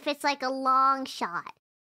 points if it's like a long shot.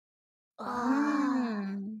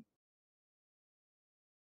 Mm.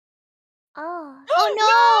 Oh. Oh no!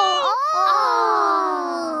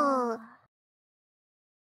 Oh!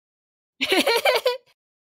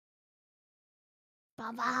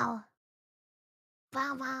 Bow bow.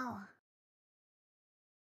 Bow bow.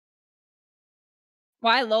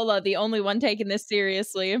 Why Lola, the only one taking this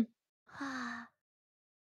seriously?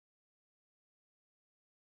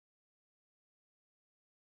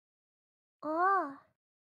 Oh.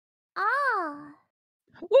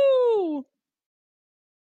 Woo!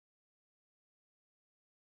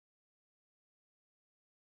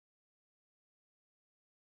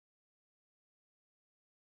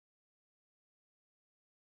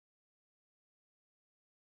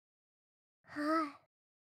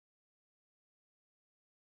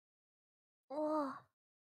 Oh.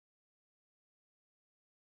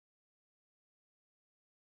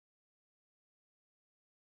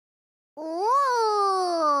 Ooh.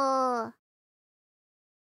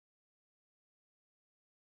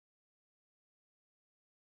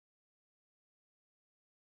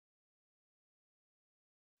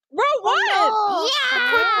 Bro, what? Oh,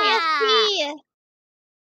 Yeah. no.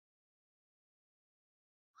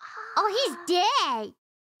 Oh, he's dead.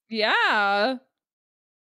 Yeah.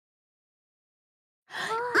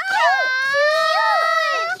 Oh,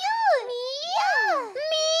 cute.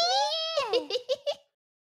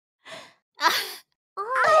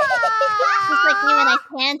 Just like you and I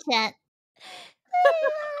tangent.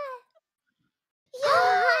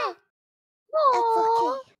 Yeah. That's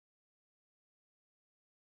okay.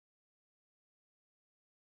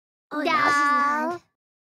 Oh, now she's mad.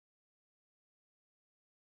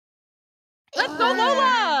 Let's go,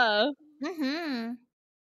 Lola! Mm-hmm.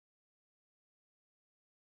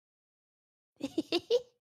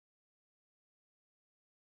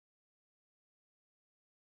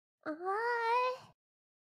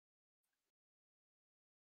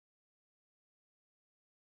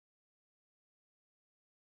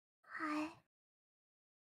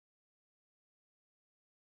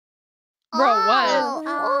 Bro, what?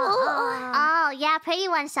 Oh, yeah, pretty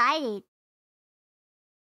one-sided.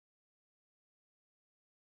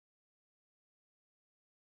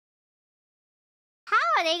 How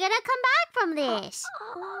are they gonna come back from this?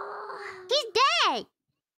 He's dead.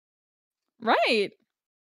 Right.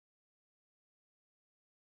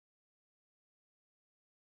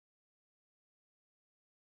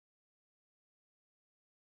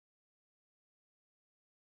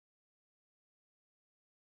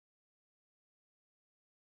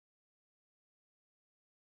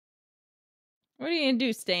 What are you gonna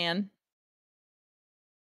do, Stan?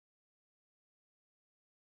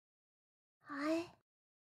 Hi.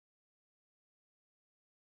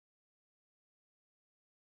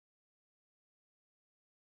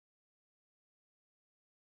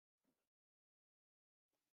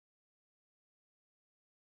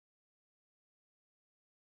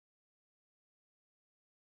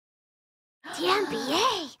 The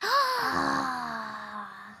NBA.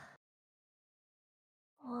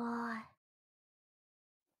 What?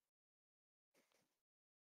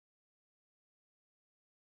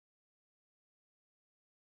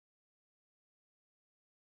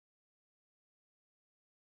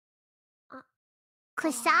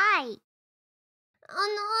 Kusai. Oh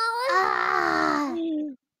no. Ah.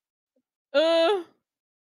 Uh.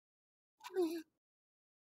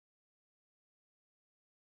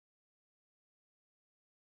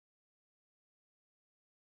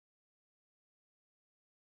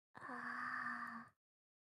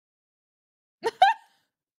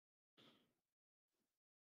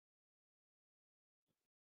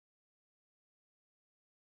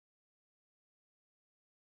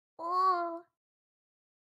 Oh.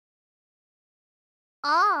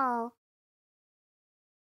 Oh.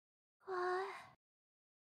 What?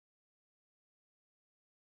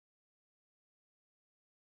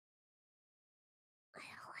 I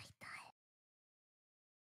don't like that.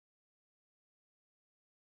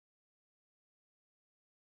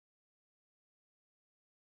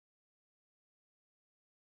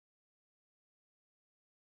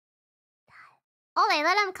 Oh, they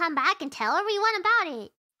let him come back and tell everyone about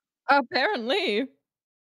it. Apparently.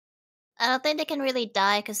 I don't think they can really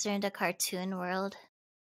die because they're in the cartoon world.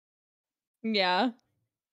 Yeah.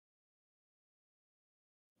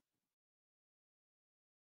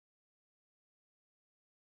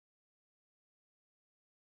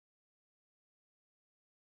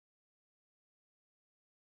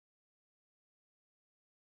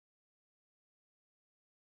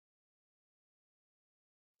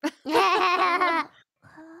 Yeah.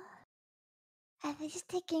 Are they just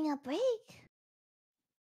taking a break?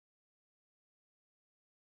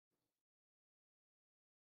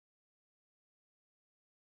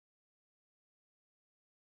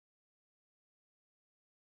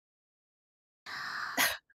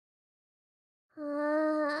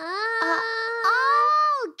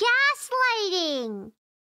 Oh, gaslighting.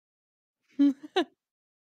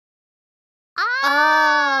 Oh,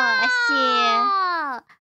 I see.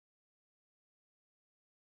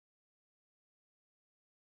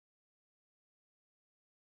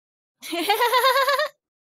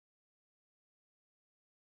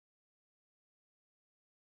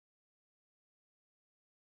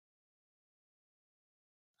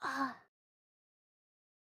 Oh.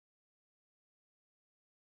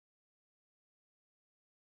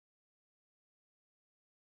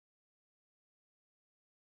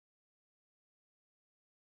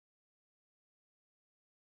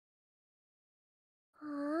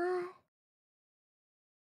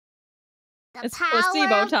 The It's power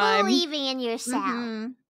placebo of time. believing in yourself.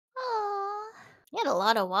 Oh. You had a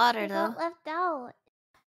lot of water, I though. got left out.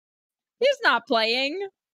 He's not playing.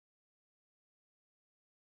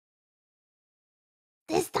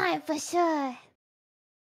 This time for sure.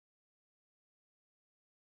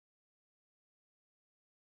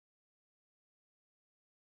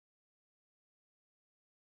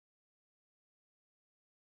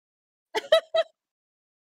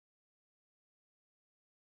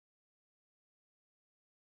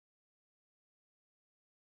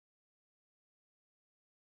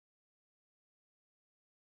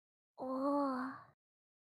 Oh.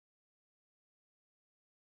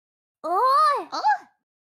 Oh. Oh!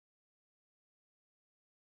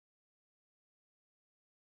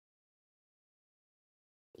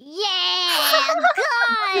 Yeah,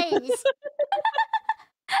 guys.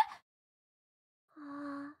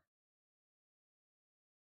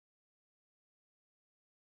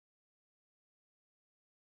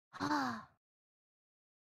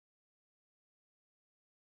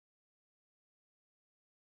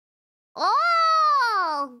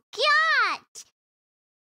 Oh, God.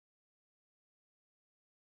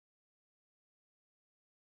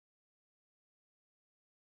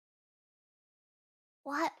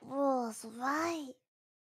 What rules, right?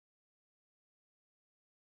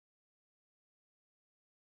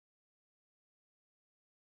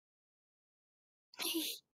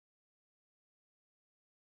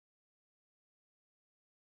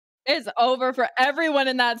 It's over for everyone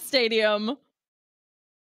in that stadium.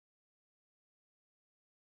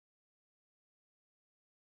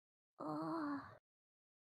 Oh.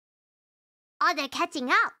 Oh, they're catching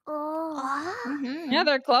up. Oh. Mm-hmm. Yeah,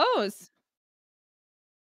 they're close.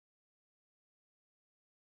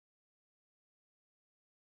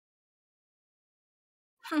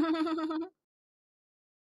 Don't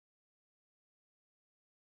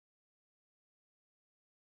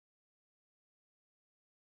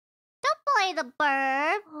play the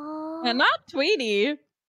bird. Yeah, not Tweety.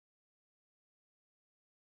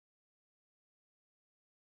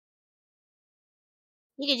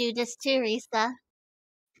 You could do this too, Risa.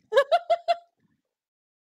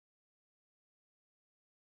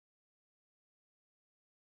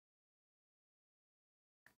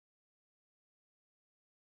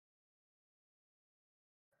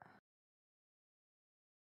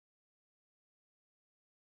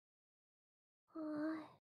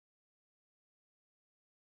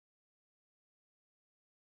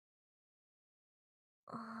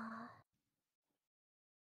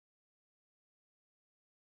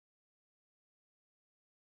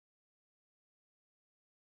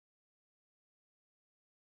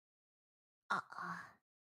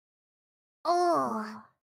 Oh,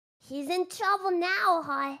 he's in trouble now,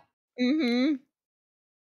 huh? Mm-hmm.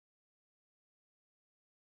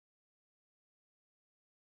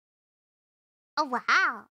 Oh,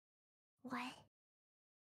 wow. What?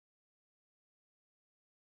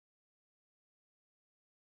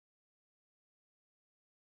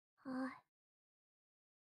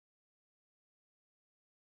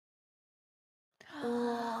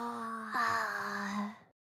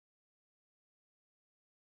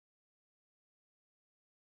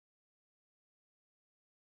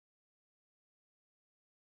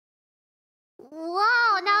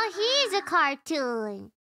 Whoa, now he's a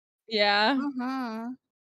cartoon. Yeah. Mm-hmm.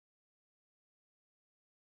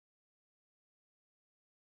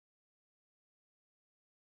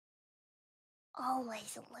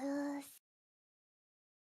 Always lose.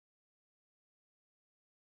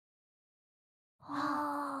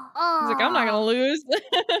 He's like, I'm not gonna lose.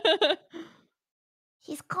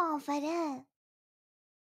 He's confident.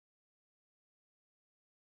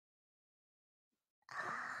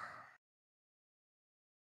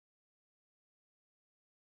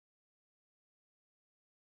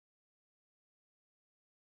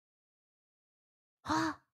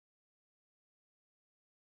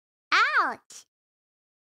 Ouch.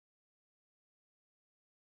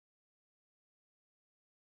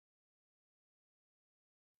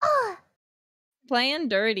 Playing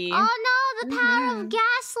dirty. Oh no, the power of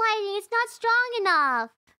gaslighting. It's not strong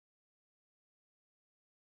enough.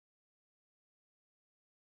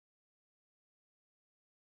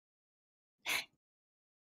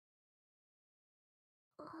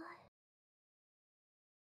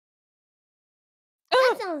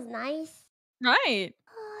 That sounds nice. Right.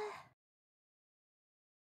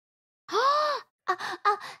 No!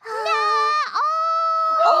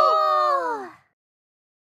 Oh!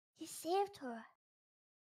 You saved her.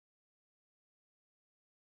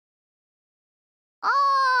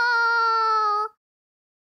 Oh!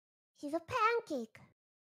 He's a pancake.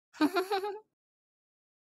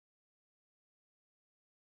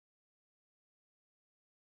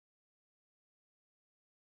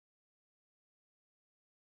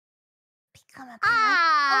 Become a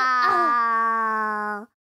Oh!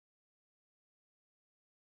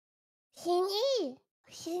 Hingy.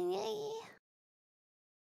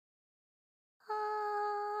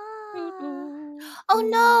 Oh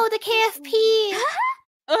no, the KFP!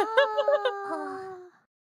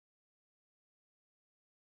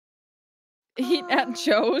 Eat at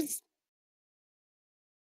Joe's.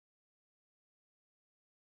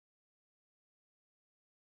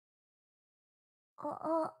 I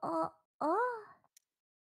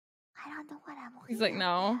don't know what I'm He's like,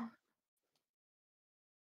 no.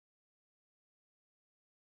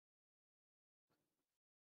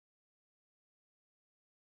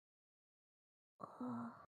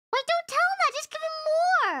 Wait, don't tell him that. Just give him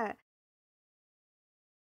more.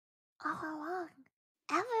 All along,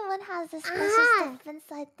 everyone has this special stuff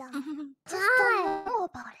inside them. Just don't know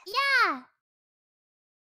about it. Yeah.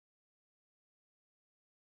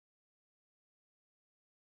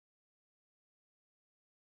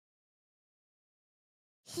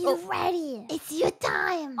 He's ready. It's your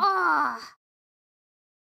time. Oh.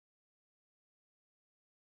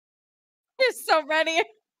 He's so ready.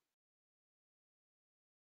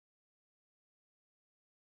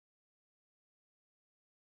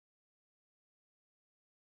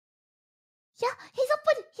 Yeah, he's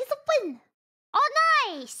open. He's open. Oh,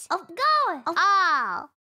 nice. Oh, go. Oh.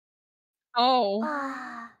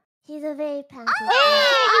 Oh. He's a very pancake. Hey,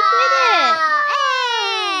 he did it!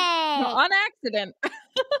 Hey. No, on accident.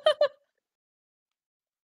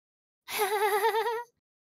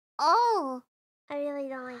 Oh. I really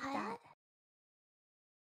don't like that.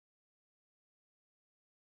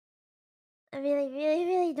 I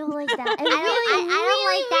really don't like that. I don't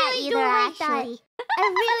like that either, actually. I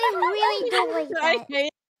really don't like that. This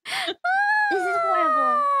is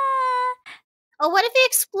horrible. Oh, what if he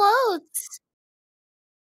explodes?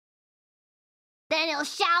 Then he'll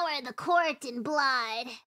shower the court in blood.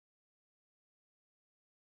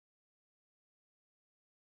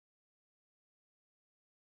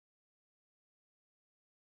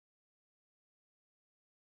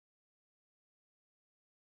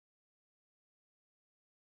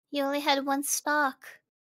 He only had one stock.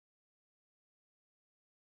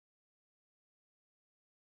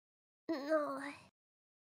 No.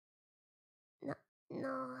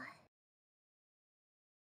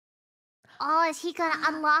 Oh, is he gonna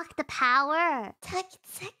unlock the power? 10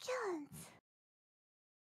 seconds.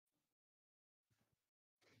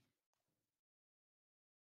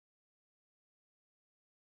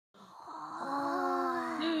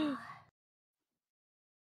 Oh.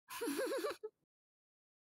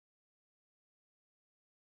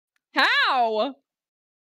 How?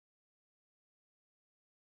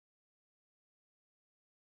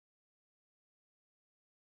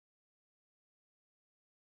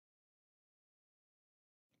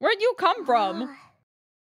 Where'd you come from?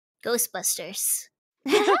 Ghostbusters.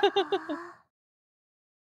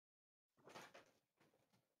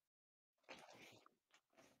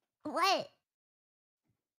 What?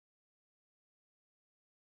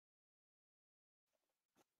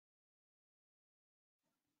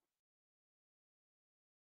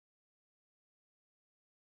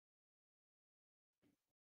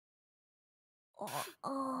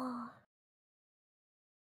 Oh.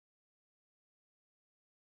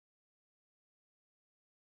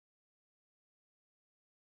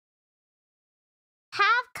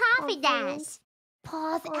 Have confidence.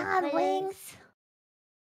 Pause and links.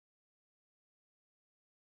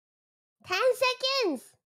 10 seconds.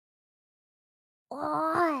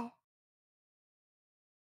 Oh.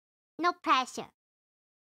 No pressure.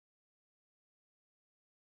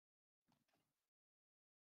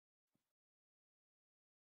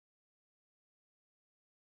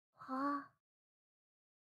 Huh?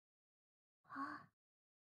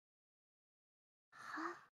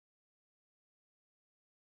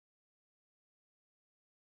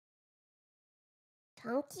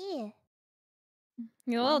 Chunky.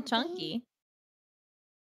 You're a little chunky.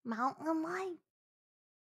 Mountain lion.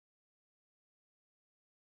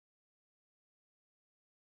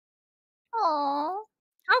 Aww.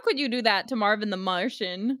 How could you do that to Marvin the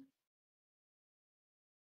Martian?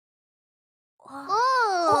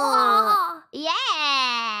 Oh.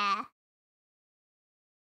 Yeah.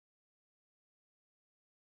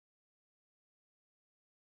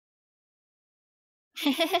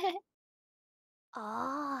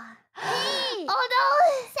 Oh. Hey. Oh no.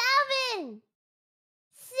 7.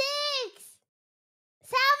 6.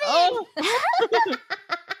 7. Oh.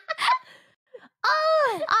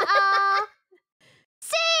 Oh. Uh-oh.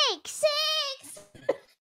 6.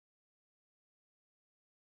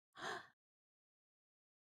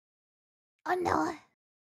 Oh no.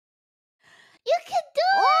 You can do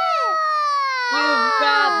it! You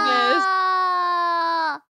got this.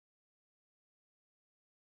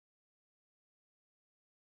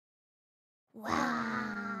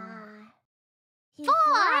 Wow. He's 4.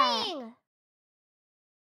 flying.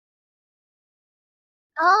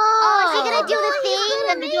 Oh, is he gonna do the thing? He's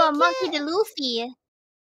gonna do a monkey to Luffy. You can do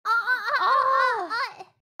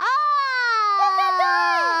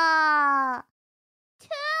it! 2.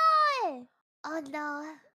 Oh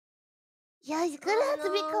no. Yeah, he's gonna have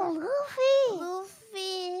to become Luffy.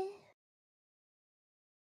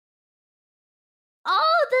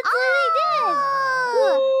 Oh, that's what he did!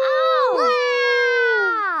 Wow.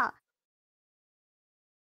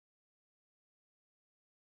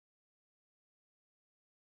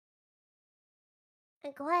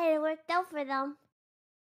 I'm glad it worked out for them.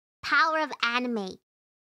 Power of anime.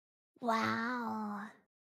 Wow.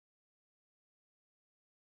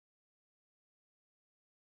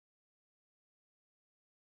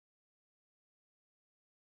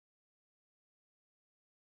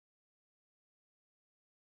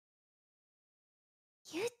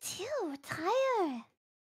 You too, tired.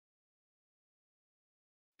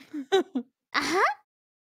 Uh-huh.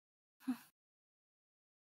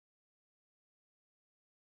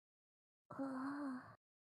 Huh?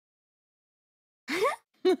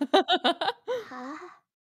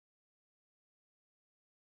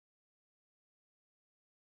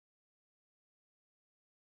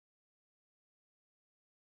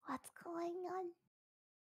 What's going on?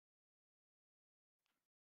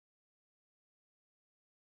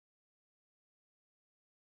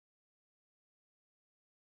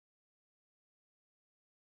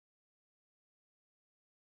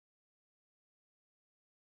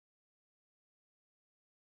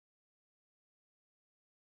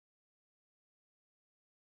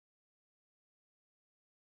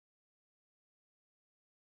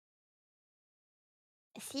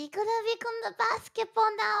 Is he gonna become the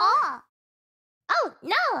basketball now? Oh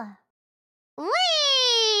no! Whee!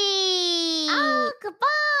 Oh, goodbye!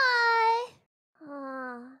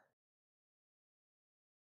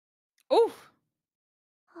 Oof.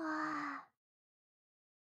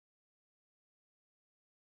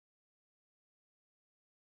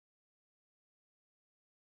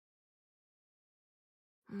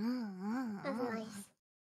 That's nice.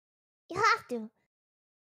 You have to.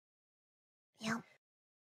 Yep.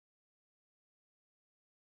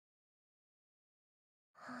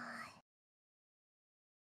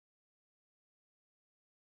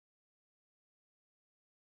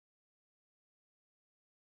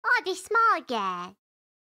 Oh, they small again.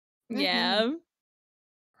 Yeah.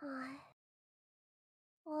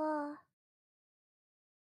 Oh.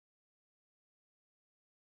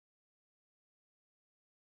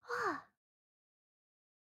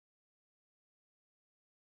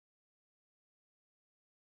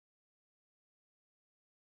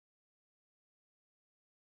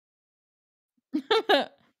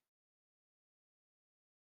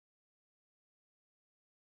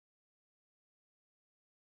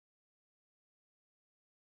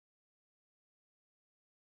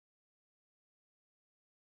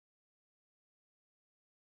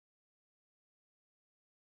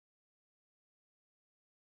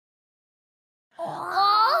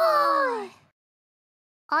 Oh!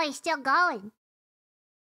 Oh, he's still going.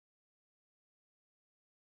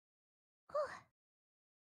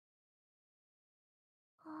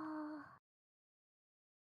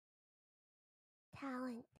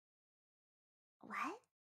 Talent. What?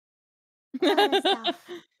 Stuff.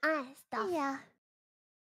 Stuff. Yeah.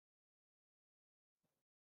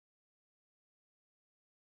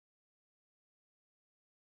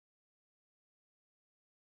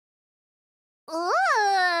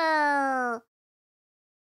 Ooh!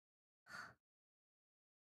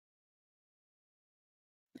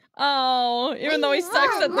 Oh, even though he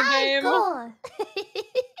sucks at the game.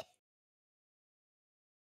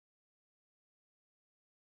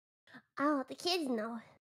 Oh, the kids know.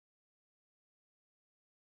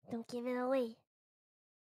 Don't give it away.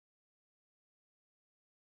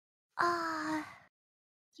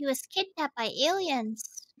 He was kidnapped by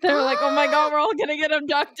aliens. They were like, oh my god, we're all gonna get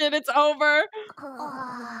abducted. It's over.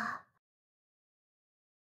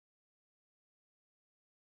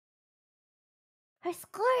 Her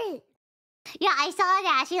skirt. Yeah, I saw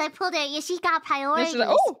that. She like pulled it. Yeah, she got priorities. Like,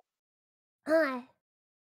 oh!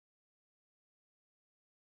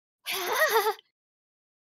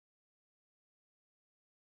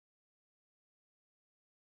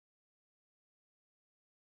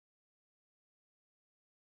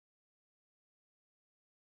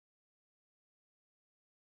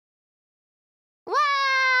 Wow!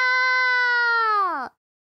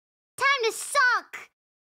 Time to suck!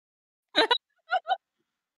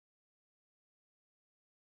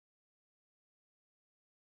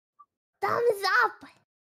 Thumbs up!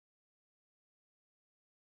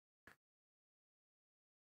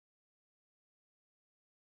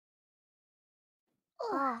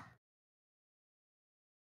 Oh.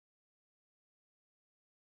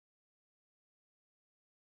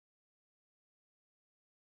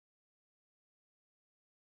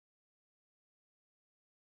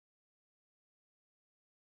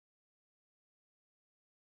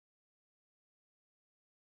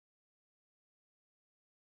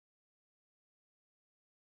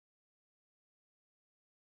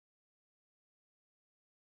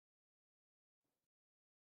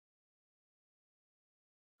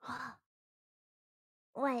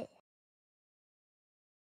 What?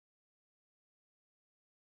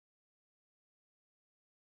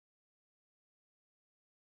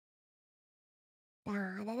 Da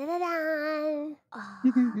da da da da. Oh.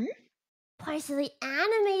 Partially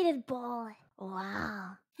animated ball.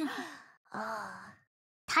 Wow. Oh.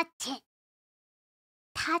 Touch it.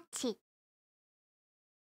 Touch it.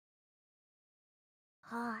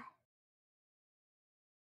 Hot.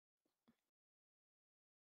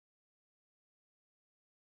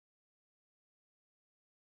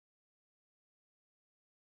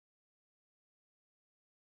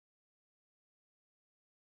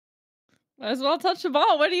 Might as well touch the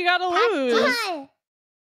ball. What do you gotta lose? Hi.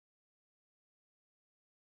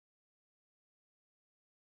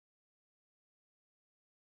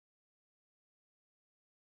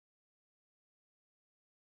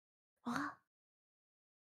 What?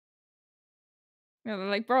 Yeah, they're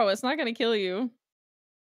like, bro, it's not gonna kill you.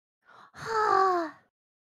 Ah!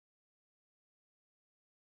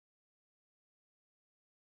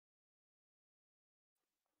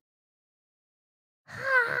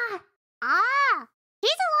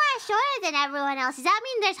 He's a lot shorter than everyone else. Does that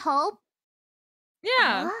mean there's hope?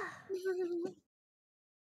 Yeah.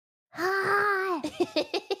 Hi.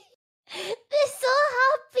 They're so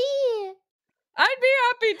happy. I'd be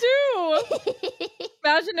happy too.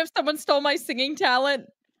 Imagine if someone stole my singing talent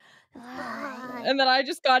and then I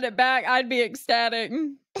just got it back. I'd be ecstatic.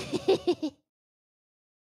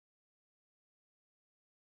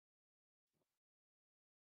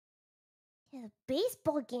 He's a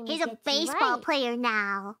baseball game. He's a baseball player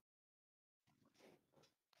now.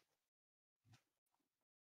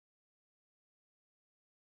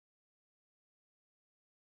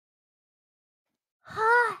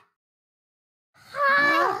 Hi.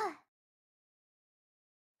 Hi.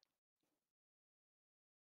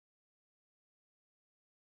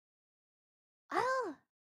 Oh.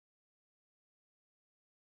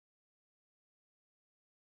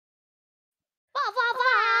 Wow, wow,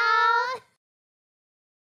 wow.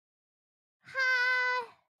 Hi.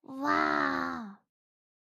 Wow.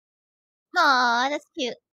 Aw, that's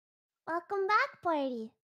cute. Welcome back,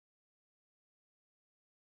 party.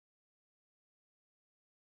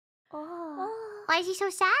 Oh. Why is he so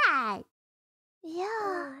sad?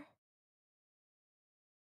 Yeah.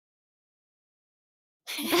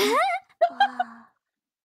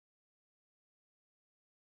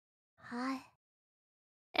 Hi.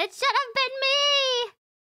 It should have been me.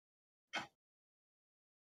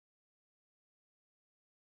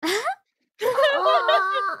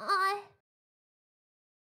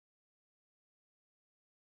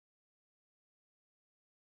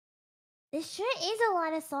 This sure is a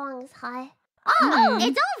lot of songs. Hi. Oh,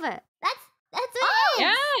 it's over. That's it.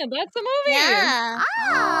 Yeah, that's the movie. Yeah.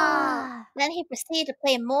 Ah. Then he proceeded to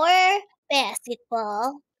play more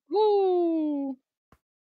basketball. Woo.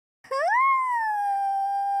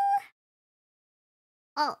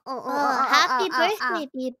 Happy birthday,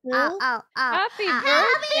 Biboo. Happy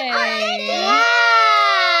birthday.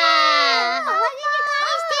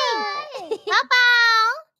 Yeah.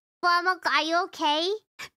 Pow. Mama, are you okay?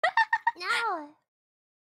 No.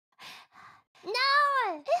 No.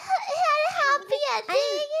 It had a happy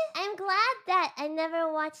ending. I'm glad that I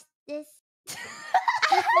never watched this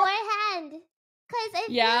beforehand. Because I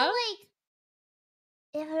feel like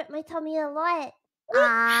it hurt my tummy a lot.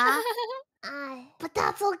 But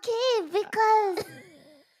that's okay because...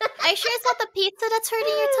 Are you sure it's not the pizza that's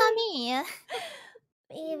hurting your tummy?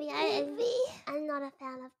 Maybe. I'm not a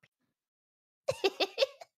fan of pizza.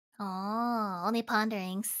 Oh, only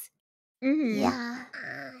ponderings. Yeah.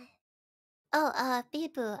 Oh,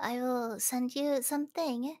 Biboo, I will send you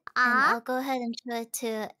something. And I'll go ahead and show it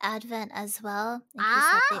to Advent as well. In case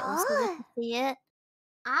that they also get to see it.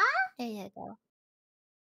 There you go.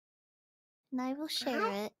 And I will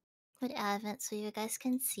share it with Advent so you guys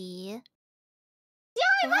can see.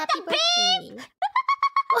 Yeah, so happy birthday.